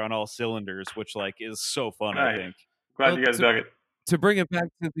fire on all cylinders, which like is so fun. Nice. I think. Glad you guys dug it. To bring it back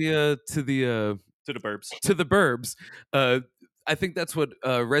to the Burbs. To the Burbs. I think that's what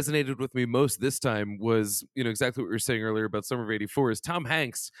resonated with me most this time was, exactly what we were saying earlier about Summer of '84 is Tom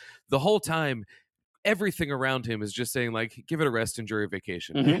Hanks the whole time. Everything around him is just saying like, give it a rest, enjoy your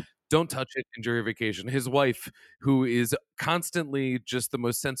vacation. Don't touch it, enjoy your vacation. His wife, who is constantly just the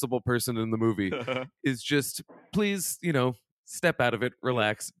most sensible person in the movie, is just, please, step out of it,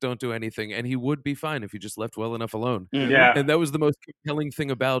 relax, don't do anything, and he would be fine if he just left well enough alone. Yeah. And that was the most compelling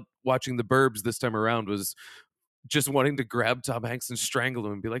thing about watching The Burbs this time around, was just wanting to grab Tom Hanks and strangle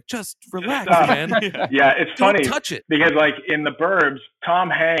him and be like, just relax, Stop. man. Yeah, it's Don't funny touch it. because like in The Burbs, Tom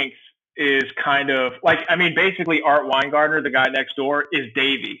Hanks is kind of like, I mean, basically Art Weingartner, the guy next door, is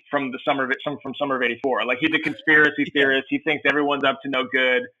Davey from Summer of '84. Like, he's a conspiracy theorist. He thinks everyone's up to no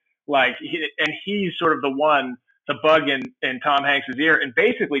good. Like, he's sort of the one, the bug in Tom Hanks's ear. And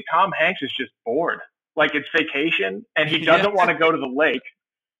basically, Tom Hanks is just bored. Like, it's vacation, and he doesn't want to go to the lake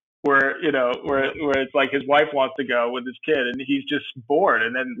where it's like his wife wants to go with his kid, and he's just bored.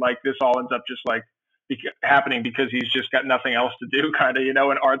 And then like this all ends up just like happening because he's just got nothing else to do, kind of,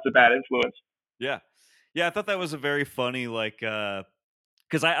 and Art's a bad influence. Yeah, I thought that was a very funny, like,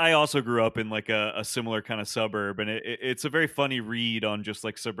 because I also grew up in like a similar kind of suburb, and it's a very funny read on just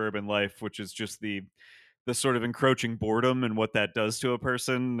like suburban life, which is just the sort of encroaching boredom and what that does to a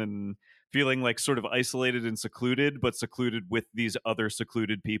person, and feeling like sort of isolated and secluded, but secluded with these other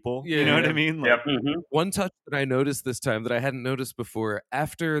secluded people. You know what I mean? Like, One touch that I noticed this time that I hadn't noticed before,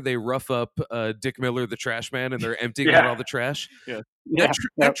 after they rough up Dick Miller, the trash man, and they're emptying out all the trash,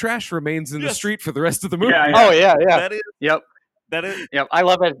 that trash remains in the street for the rest of the movie. Oh, yeah. That is, Yep. That is, yep. I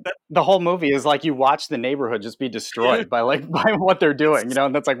love it. The whole movie is like you watch the neighborhood just be destroyed by what they're doing,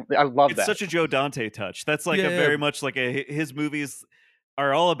 and that's like, I love that. It's such a Joe Dante touch. That's like a very much like his movies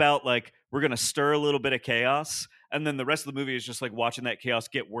are all about like, we're going to stir a little bit of chaos, and then the rest of the movie is just like watching that chaos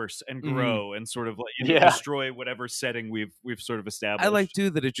get worse and grow and sort of like destroy whatever setting we've sort of established. I like too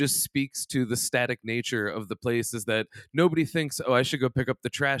that it just speaks to the static nature of the place, is that nobody thinks, oh, I should go pick up the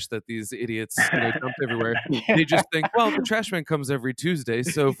trash that these idiots dump everywhere. They just think, well, the trash man comes every Tuesday,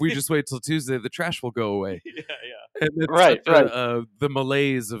 so if we just wait till Tuesday, the trash will go away. And it's right. The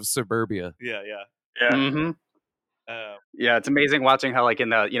malaise of suburbia. Yeah. Mm-hmm. Yeah, it's amazing watching how, like, in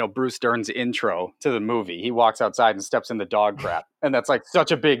the Bruce Dern's intro to the movie, he walks outside and steps in the dog crap, and that's like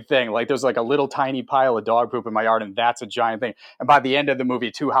such a big thing. Like, there's like a little tiny pile of dog poop in my yard, and that's a giant thing. And by the end of the movie,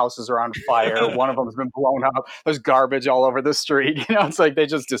 2 houses are on fire. One of them's been blown up. There's garbage all over the street. It's like they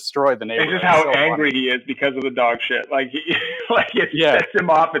just destroyed the neighborhood. It's just how angry he is because of the dog shit. Like, it sets him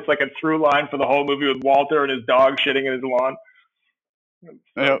off. It's like a through line for the whole movie with Walter and his dog shitting in his lawn.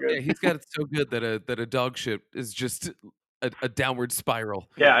 Yeah, he's got it so good that a dog shit is just a downward spiral.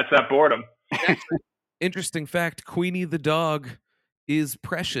 Yeah, it's that boredom. Interesting fact: Queenie the dog is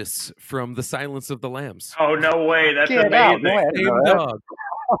Precious from The Silence of the Lambs. Oh, no way! That's amazing. Same dog.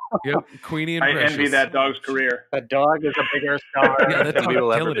 Yep, Queenie and Precious. I envy that dog's career. That dog is a bigger star that than we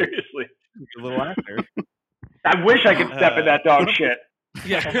will ever do. Seriously, a little actor. I wish I could step in that dog shit.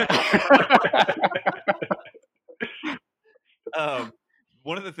 Yeah.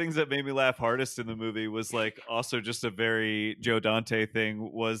 One of the things that made me laugh hardest in the movie was like also just a very Joe Dante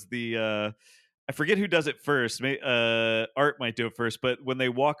thing, was the I forget who does it first. Art might do it first, but when they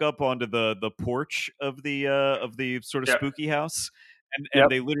walk up onto the porch of the sort of spooky house, and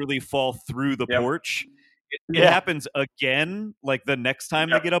they literally fall through the porch. It happens again, like the next time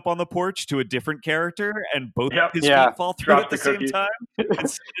they get up on the porch, to a different character, and both his feet fall through at the same time.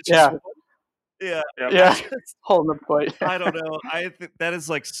 It's just, holding the plate. I don't know. I think that is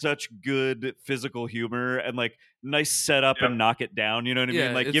like such good physical humor, and like nice setup and knock it down. You know what I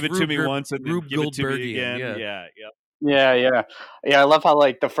mean? Like, give it to me once and then give it to me again. Yeah. I love how,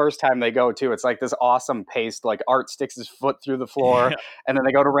 like, the first time they go too, it's like this awesome pace. Like, Art sticks his foot through the floor, and then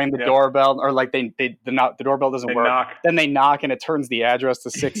they go to ring the doorbell, or like the doorbell doesn't work. Knock. Then they knock, and it turns the address to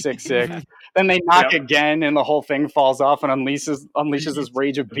 666. Then they knock again, and the whole thing falls off and unleashes this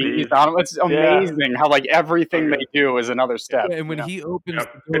rage of bees on them. It's amazing how, like, everything they do is another step. And when he opens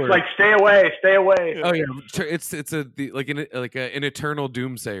the door, it's like, stay away. Oh yeah, it's an eternal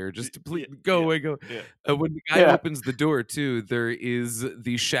doomsayer. Just please go away, go. When the guy opens the door too, there is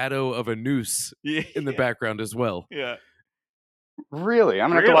the shadow of a noose in the background as well. Yeah. Really? I'm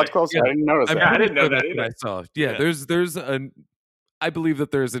gonna have to watch closer. I didn't notice that. I didn't know that either. I saw. Yeah, there's I believe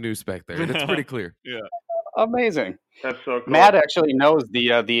that there's a noose back there, and it's pretty clear. Amazing. That's so cool. Matt actually knows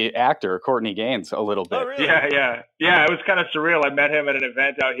the actor Courtney Gaines a little bit. Oh, really? Yeah. It was kind of surreal. I met him at an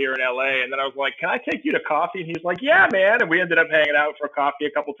event out here in LA, and then I was like, "Can I take you to coffee?" And he's like, "Yeah, man." And we ended up hanging out for coffee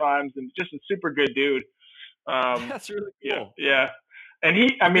a couple times, and just a super good dude. That's really cool. Yeah.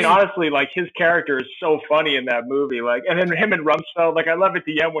 And honestly, like, his character is so funny in that movie. Like, and then him and Rumsfeld, like, I love at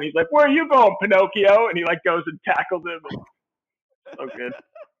the end when he's like, "Where are you going, Pinocchio?" And he like goes and tackles him. So good.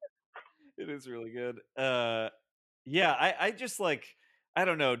 It is really good. I just like, I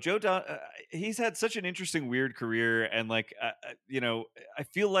don't know, Joe Don. He's had such an interesting, weird career, and like, I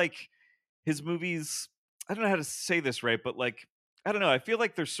feel like his movies, I don't know how to say this right, but like I don't know. I feel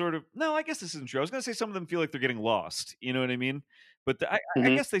like they're sort of no. I guess this isn't true. I was gonna say some of them feel like they're getting lost. You know what I mean? But I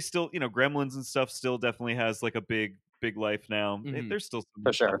Mhm. guess they still, Gremlins and stuff still definitely has like a big life now. Mhm. There's still some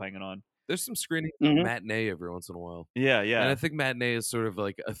For stuff sure. hanging on. There's some screening Mhm. Matinee every once in a while. Yeah, And yeah, I think Matinee is sort of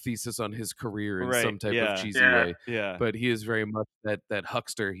like a thesis on his career in Right, some type yeah. of cheesy Yeah. way. yeah, But he is very much that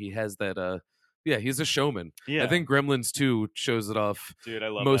huckster. He has that yeah, he's a showman. yeah. I think Gremlins 2 shows it off Dude, I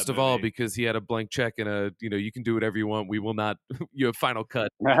love most that of all movie. because he had a blank check and you can do whatever you want. We will not you have final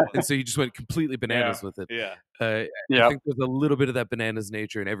cut. And so he just went completely bananas with it. Yeah, I Yep. think there's a little bit of that bananas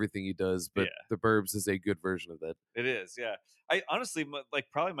nature in everything he does, but Yeah. The Burbs is a good version of that. it is. Yeah, I honestly like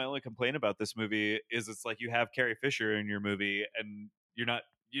probably my only complaint about this movie is it's like you have Carrie Fisher in your movie and you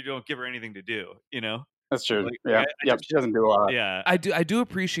don't give her anything to do. You know, That's true. Like, Yeah. I Yep. just- She doesn't do a lot. yeah, I do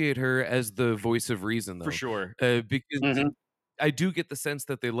appreciate her as the voice of reason, though. for sure. Because Mhm. I do get the sense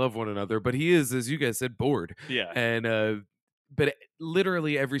that they love one another, but he is, as you guys said, bored. Yeah, And but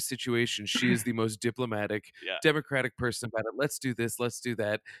literally every situation, she is the most diplomatic, Yeah. democratic person about it. Let's do this, let's do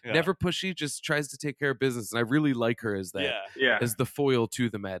that. yeah. Never pushy, just tries to take care of business, and I really like her as that, Yeah, Yeah. as the foil to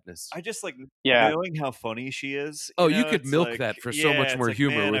the madness. I just like Yeah. knowing how funny she is. Oh, you know, could it's milk like, that for so much it's more like,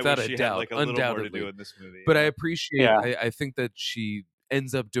 humor, man, I without wish a she had, doubt, like, a little more to undoubtedly. do in this movie. But you I know? appreciate. Yeah. I think that she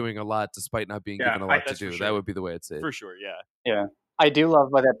ends up doing a lot despite not being Yeah, given a lot to that's for do. sure. That would be the way I'd say it. For sure, yeah. Yeah. I do love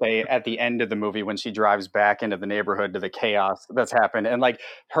that at the end of the movie when she drives back into the neighborhood to the chaos that's happened, and like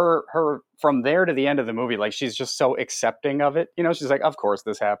her from there to the end of the movie, like she's just so accepting of it. You know, she's like, "Of course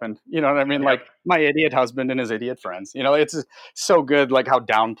this happened." You know what I mean? Yep. Like my idiot husband and his idiot friends. You know, it's just so good, like how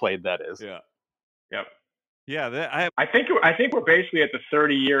downplayed that is. Yeah. Yep. Yeah, I think we're basically at the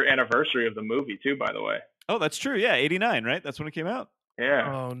 30-year anniversary of the movie too. By the way. oh, that's true. Yeah, 89, right? That's when it came out.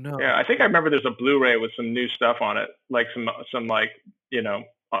 Yeah. Oh no. Yeah, I think I remember there's a Blu-ray with some new stuff on it, like some like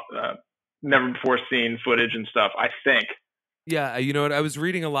never before seen footage and stuff. I think. Yeah, you know what? I was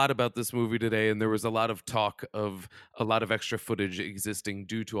reading a lot about this movie today, and there was a lot of talk of a lot of extra footage existing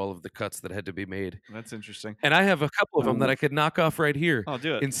due to all of the cuts that had to be made. That's interesting. And I have a couple of them that I could knock off right here. I'll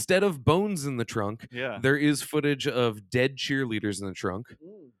do it. Instead of bones in the trunk, Yeah. there is footage of dead cheerleaders in the trunk.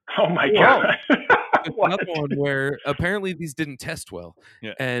 Oh my Whoa. god. There's What? another one where apparently these didn't test well.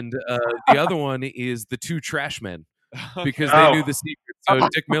 Yeah. And the other one is the two trash men because they Oh. knew the secret. So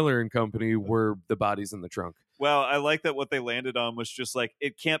Dick Miller and company were the bodies in the trunk. Well, I like that what they landed on was just like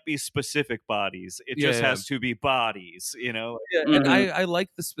it can't be specific bodies. It just Yeah. has to be bodies, you know? Yeah, Mhm. and I like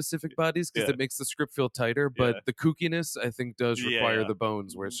the specific bodies because Yeah. it makes the script feel tighter, but Yeah. the kookiness I think does require Yeah. the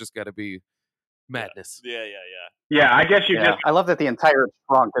bones, where it's just got to be madness. Yeah. Yeah, I guess you Yeah. just I love that the entire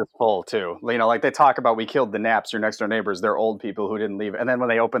trunk is full too. You know, like they talk about we killed the Naps, your next door neighbors. They're old people who didn't leave. And then when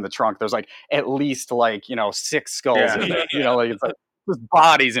they open the trunk, there's like at least like 6 skulls. Yeah. In there. You know, like it's like just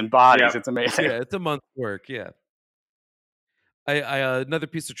bodies and bodies. Yeah. It's amazing. Yeah, it's a month's work. Yeah. I another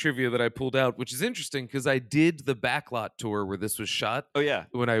piece of trivia that I pulled out, which is interesting because I did the backlot tour where this was shot Oh yeah.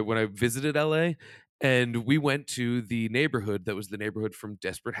 when I visited LA, and we went to the neighborhood that was the neighborhood from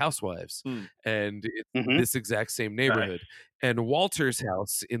Desperate Housewives, Hmm. and it's Mhm. this exact same neighborhood. And Walter's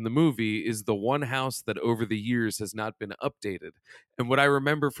house in the movie is the one house that over the years has not been updated. And what I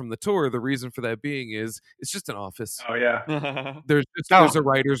remember from the tour, the reason for that being is it's just an office. Oh yeah. There's Oh. there's a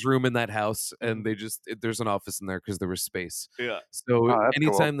writer's room in that house, and there's an office in there because there was space. yeah. So Oh, that's cool.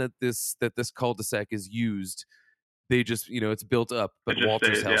 anytime that this cul-de-sac is used, they just it's built up, but just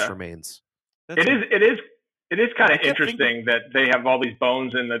Walter's stays, house yeah. remains. That's It is kind I of kept thinking- interesting that they have all these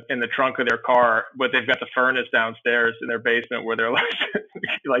bones in the trunk of their car, but they've got the furnace downstairs in their basement where they're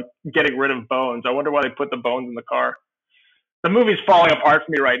like getting rid of bones. I wonder why they put the bones in the car. The movie's falling apart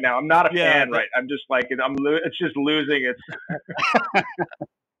for me right now. I'm not a Yeah, fan, right? I'm just like it's just losing its.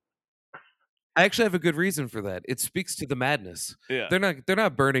 I actually have a good reason for that. It speaks to the madness. yeah. They're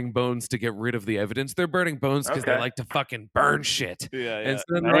not burning bones to get rid of the evidence. They're burning bones because they Okay. like to fucking burn shit. Yeah. And so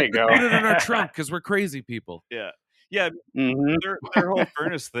then There they're you like, go. "Let's put it in our trunk because we're crazy people." Yeah. Yeah. Mhm. Their whole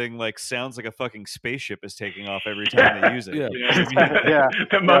furnace thing like sounds like a fucking spaceship is taking off every time they use it. Yeah. You know what I mean? Yeah.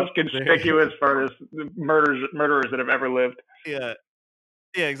 The most conspicuous furnace murderers that have ever lived. Yeah.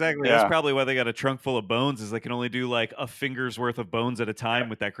 Yeah, exactly. Yeah. That's probably why they got a trunk full of bones, is they can only do like a finger's worth of bones at a time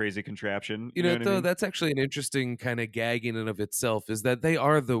with that crazy contraption. You know, what I though, mean? that's actually an interesting kind of gag in and of itself, is that they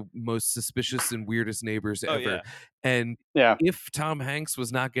are the most suspicious and weirdest neighbors Oh, ever. yeah. And Yeah. if Tom Hanks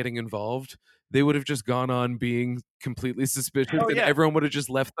was not getting involved, they would have just gone on being completely suspicious, Oh, and yeah. everyone would have just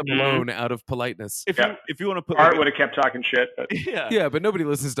left them Mhm. alone out of politeness. If Yeah. you want to put Art like, would have kept talking shit, but yeah. Yeah, but nobody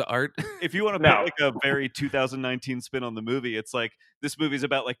listens to Art. If you want to No. put like a very 2019 spin on the movie, it's like this movie's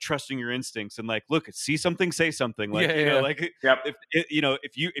about like trusting your instincts and like, look, see something, say something. Like, Yeah, you know, yeah. like Yep.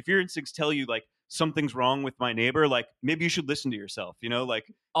 if your instincts tell you like something's wrong with my neighbor, like maybe you should listen to yourself, like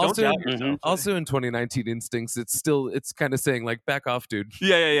Also, don't doubt yourself. also in 2019 Instincts, it's kind of saying like, back off, dude.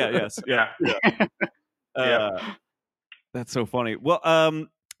 Yes. That's so funny. Well,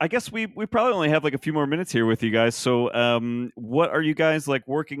 I guess we probably only have like a few more minutes here with you guys. So, what are you guys like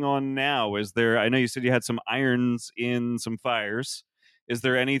working on now? I know you said you had some irons in some fires. Is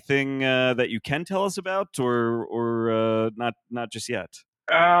there anything that you can tell us about, or not just yet?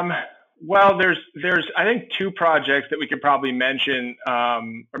 Well, there's I think 2 projects that we could probably mention,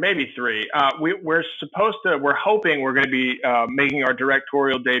 or maybe 3. We're hoping we're going to be making our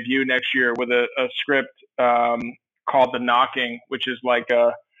directorial debut next year with a script called The Knocking, which is like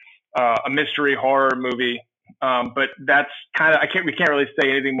a mystery horror movie. But that's kind of we can't really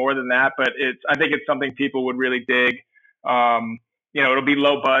say anything more than that. But I think it's something people would really dig. It'll be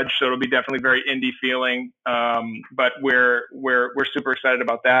low budge, so it'll be definitely very indie feeling. But we're super excited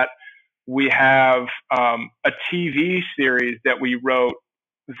about that. We have a TV series that we wrote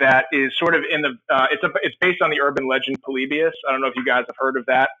that is sort of in the it's based on the urban legend Polybius. I don't know if you guys have heard of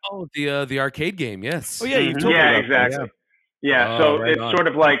that. Oh, the arcade game, yes. Oh yeah, you told me about exactly. that. Yeah, Oh, so right it's on. sort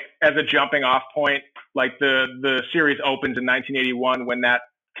of like as a jumping off point, like the series opens in 1981 when that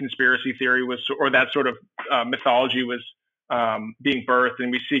conspiracy theory or that sort of mythology was being birthed,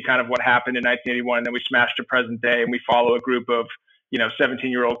 and we see kind of what happened in 1981, and then we smash to present day, and we follow a group of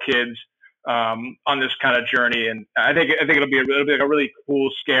 17-year-old kids on this kind of journey. And I think it'll be like a really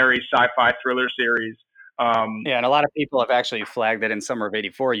cool, scary sci-fi thriller series. And a lot of people have actually flagged that in Summer of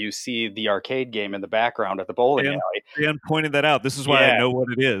 '84, you see the arcade game in the background at the bowling alley. Dan pointed that out. This is why I know what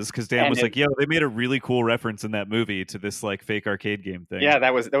it is, because Dan was like, "Yo, they made a really cool reference in that movie to this like fake arcade game thing." Yeah,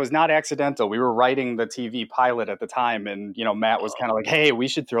 that was not accidental. We were writing the TV pilot at the time, and Matt was kind of like, "Hey, we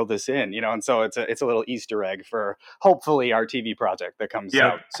should throw this in," and so it's a little Easter egg for hopefully our TV project that comes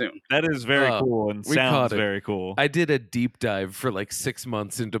out soon. That is very cool and sounds very cool. I did a deep dive for like 6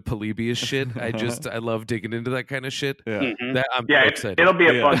 months into Polybius shit. I love digging into that kind of shit. Yeah, I'm so excited. It'll be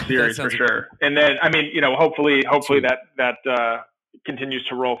a fun series for sure. And then hopefully that continues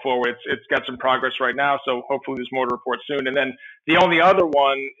to roll forward. It's got some progress right now, so hopefully there's more to report soon. And then the only other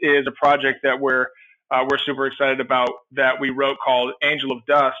one is a project that we're super excited about that we wrote called Angel of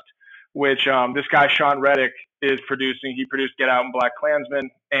Dust, which this guy Sean Reddick is producing. He produced Get Out and Black Klansman,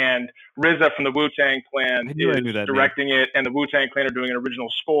 and RZA from the Wu-Tang Clan is directing it, and the Wu-Tang Clan are doing an original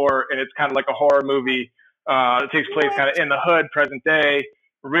score, and it's kind of like a horror movie. It takes place kind of in the hood, present day.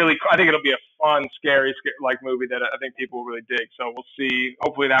 Really, I think it'll be a fun, scary like movie that I think people will really dig. So we'll see.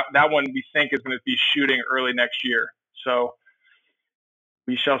 Hopefully that one we think is going to be shooting early next year. So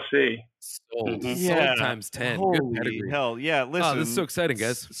we shall see. Sold times 10. Holy hell, yeah! Listen, this is so exciting,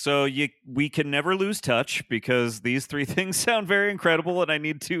 guys. So we can never lose touch because these 3 things sound very incredible, and I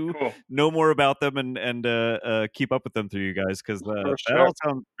need to know more about them and keep up with them through you guys, because that all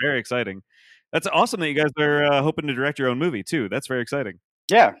sounds very exciting. That's awesome that you guys are hoping to direct your own movie too. That's very exciting.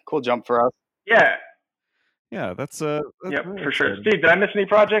 Yeah, cool jump for us. Yeah, that's really for sure. Steve, did I miss any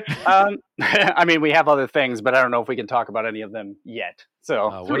projects? I mean, we have other things, but I don't know if we can talk about any of them yet.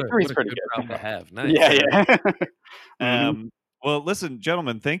 So three's pretty good problem to have. Nice. Yeah. Well, listen,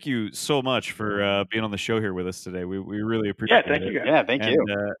 gentlemen, thank you so much for being on the show here with us today. We really appreciate it. Yeah, thank you guys. Yeah, thank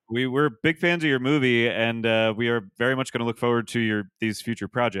you. We're big fans of your movie, and we are very much going to look forward to these future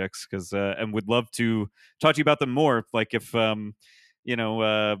projects, and would love to talk to you about them more. Like if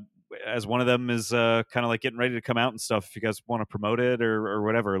as one of them is kind of like getting ready to come out and stuff, if you guys want to promote it or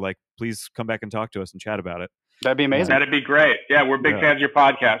whatever, like please come back and talk to us and chat about it. That'd be amazing. That'd be great. Yeah, we're big fans of your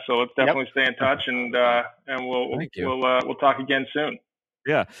podcast, so let's definitely stay in touch, and we'll talk again soon.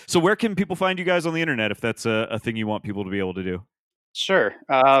 Yeah. So where can people find you guys on the internet if that's a thing you want people to be able to do? Sure.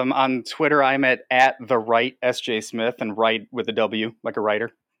 On Twitter, I'm at the right SJ Smith, and write with a W, like a writer.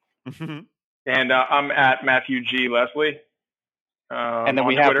 And I'm at Matthew G. Leslie. And then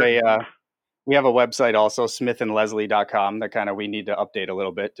we have a website also, smithandleslie.com, that we need to update a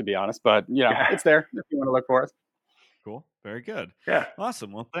little bit, to be honest. But, it's there if you want to look for us. Cool. Very good. Yeah.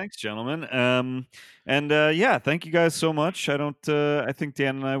 Awesome. Well, thanks, gentlemen. Thank you guys so much. I think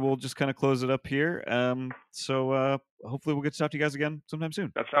Dan and I will just kind of close it up here. So hopefully we'll get to talk to you guys again sometime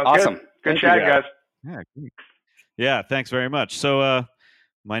soon. That sounds awesome. Good chatting, guys. Yeah. Great. Yeah. Thanks very much. So,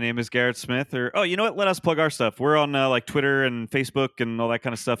 my name is Garrett Smith. You know what? Let us plug our stuff. We're on like Twitter and Facebook and all that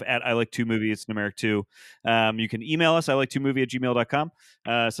kind of stuff at I Like 2 Movie. It's numeric 2. You can email us, ilike2movie@gmail.com.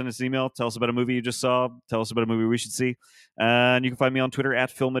 Send us an email. Tell us about a movie you just saw. Tell us about a movie we should see. And you can find me on Twitter at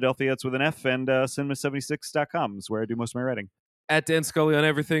Philadelphia. It's with an F. And cinema76.com is where I do most of my writing. At Dan Scully on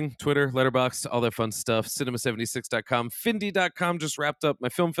everything, Twitter, Letterboxd, all that fun stuff. Cinema76.com, Findy.com just wrapped up my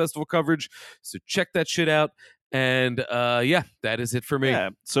film festival coverage, so check that shit out. And yeah, that is it for me. Yeah.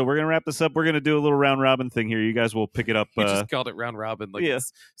 So we're gonna wrap this up. We're gonna do a little round robin thing here. You guys will pick it up. You just called it round robin like yeah.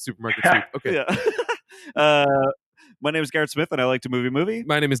 it's supermarket sweep. Okay. Yeah. My name is Garrett Smith, and I like to movie.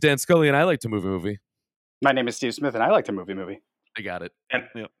 My name is Dan Scully, and I like to movie. My name is Steve Smith, and I like to movie. I got it. And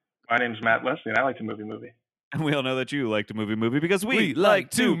my name's Matt Wesley, and I like to movie. And we all know that you like to movie because we like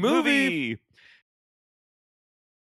to movie.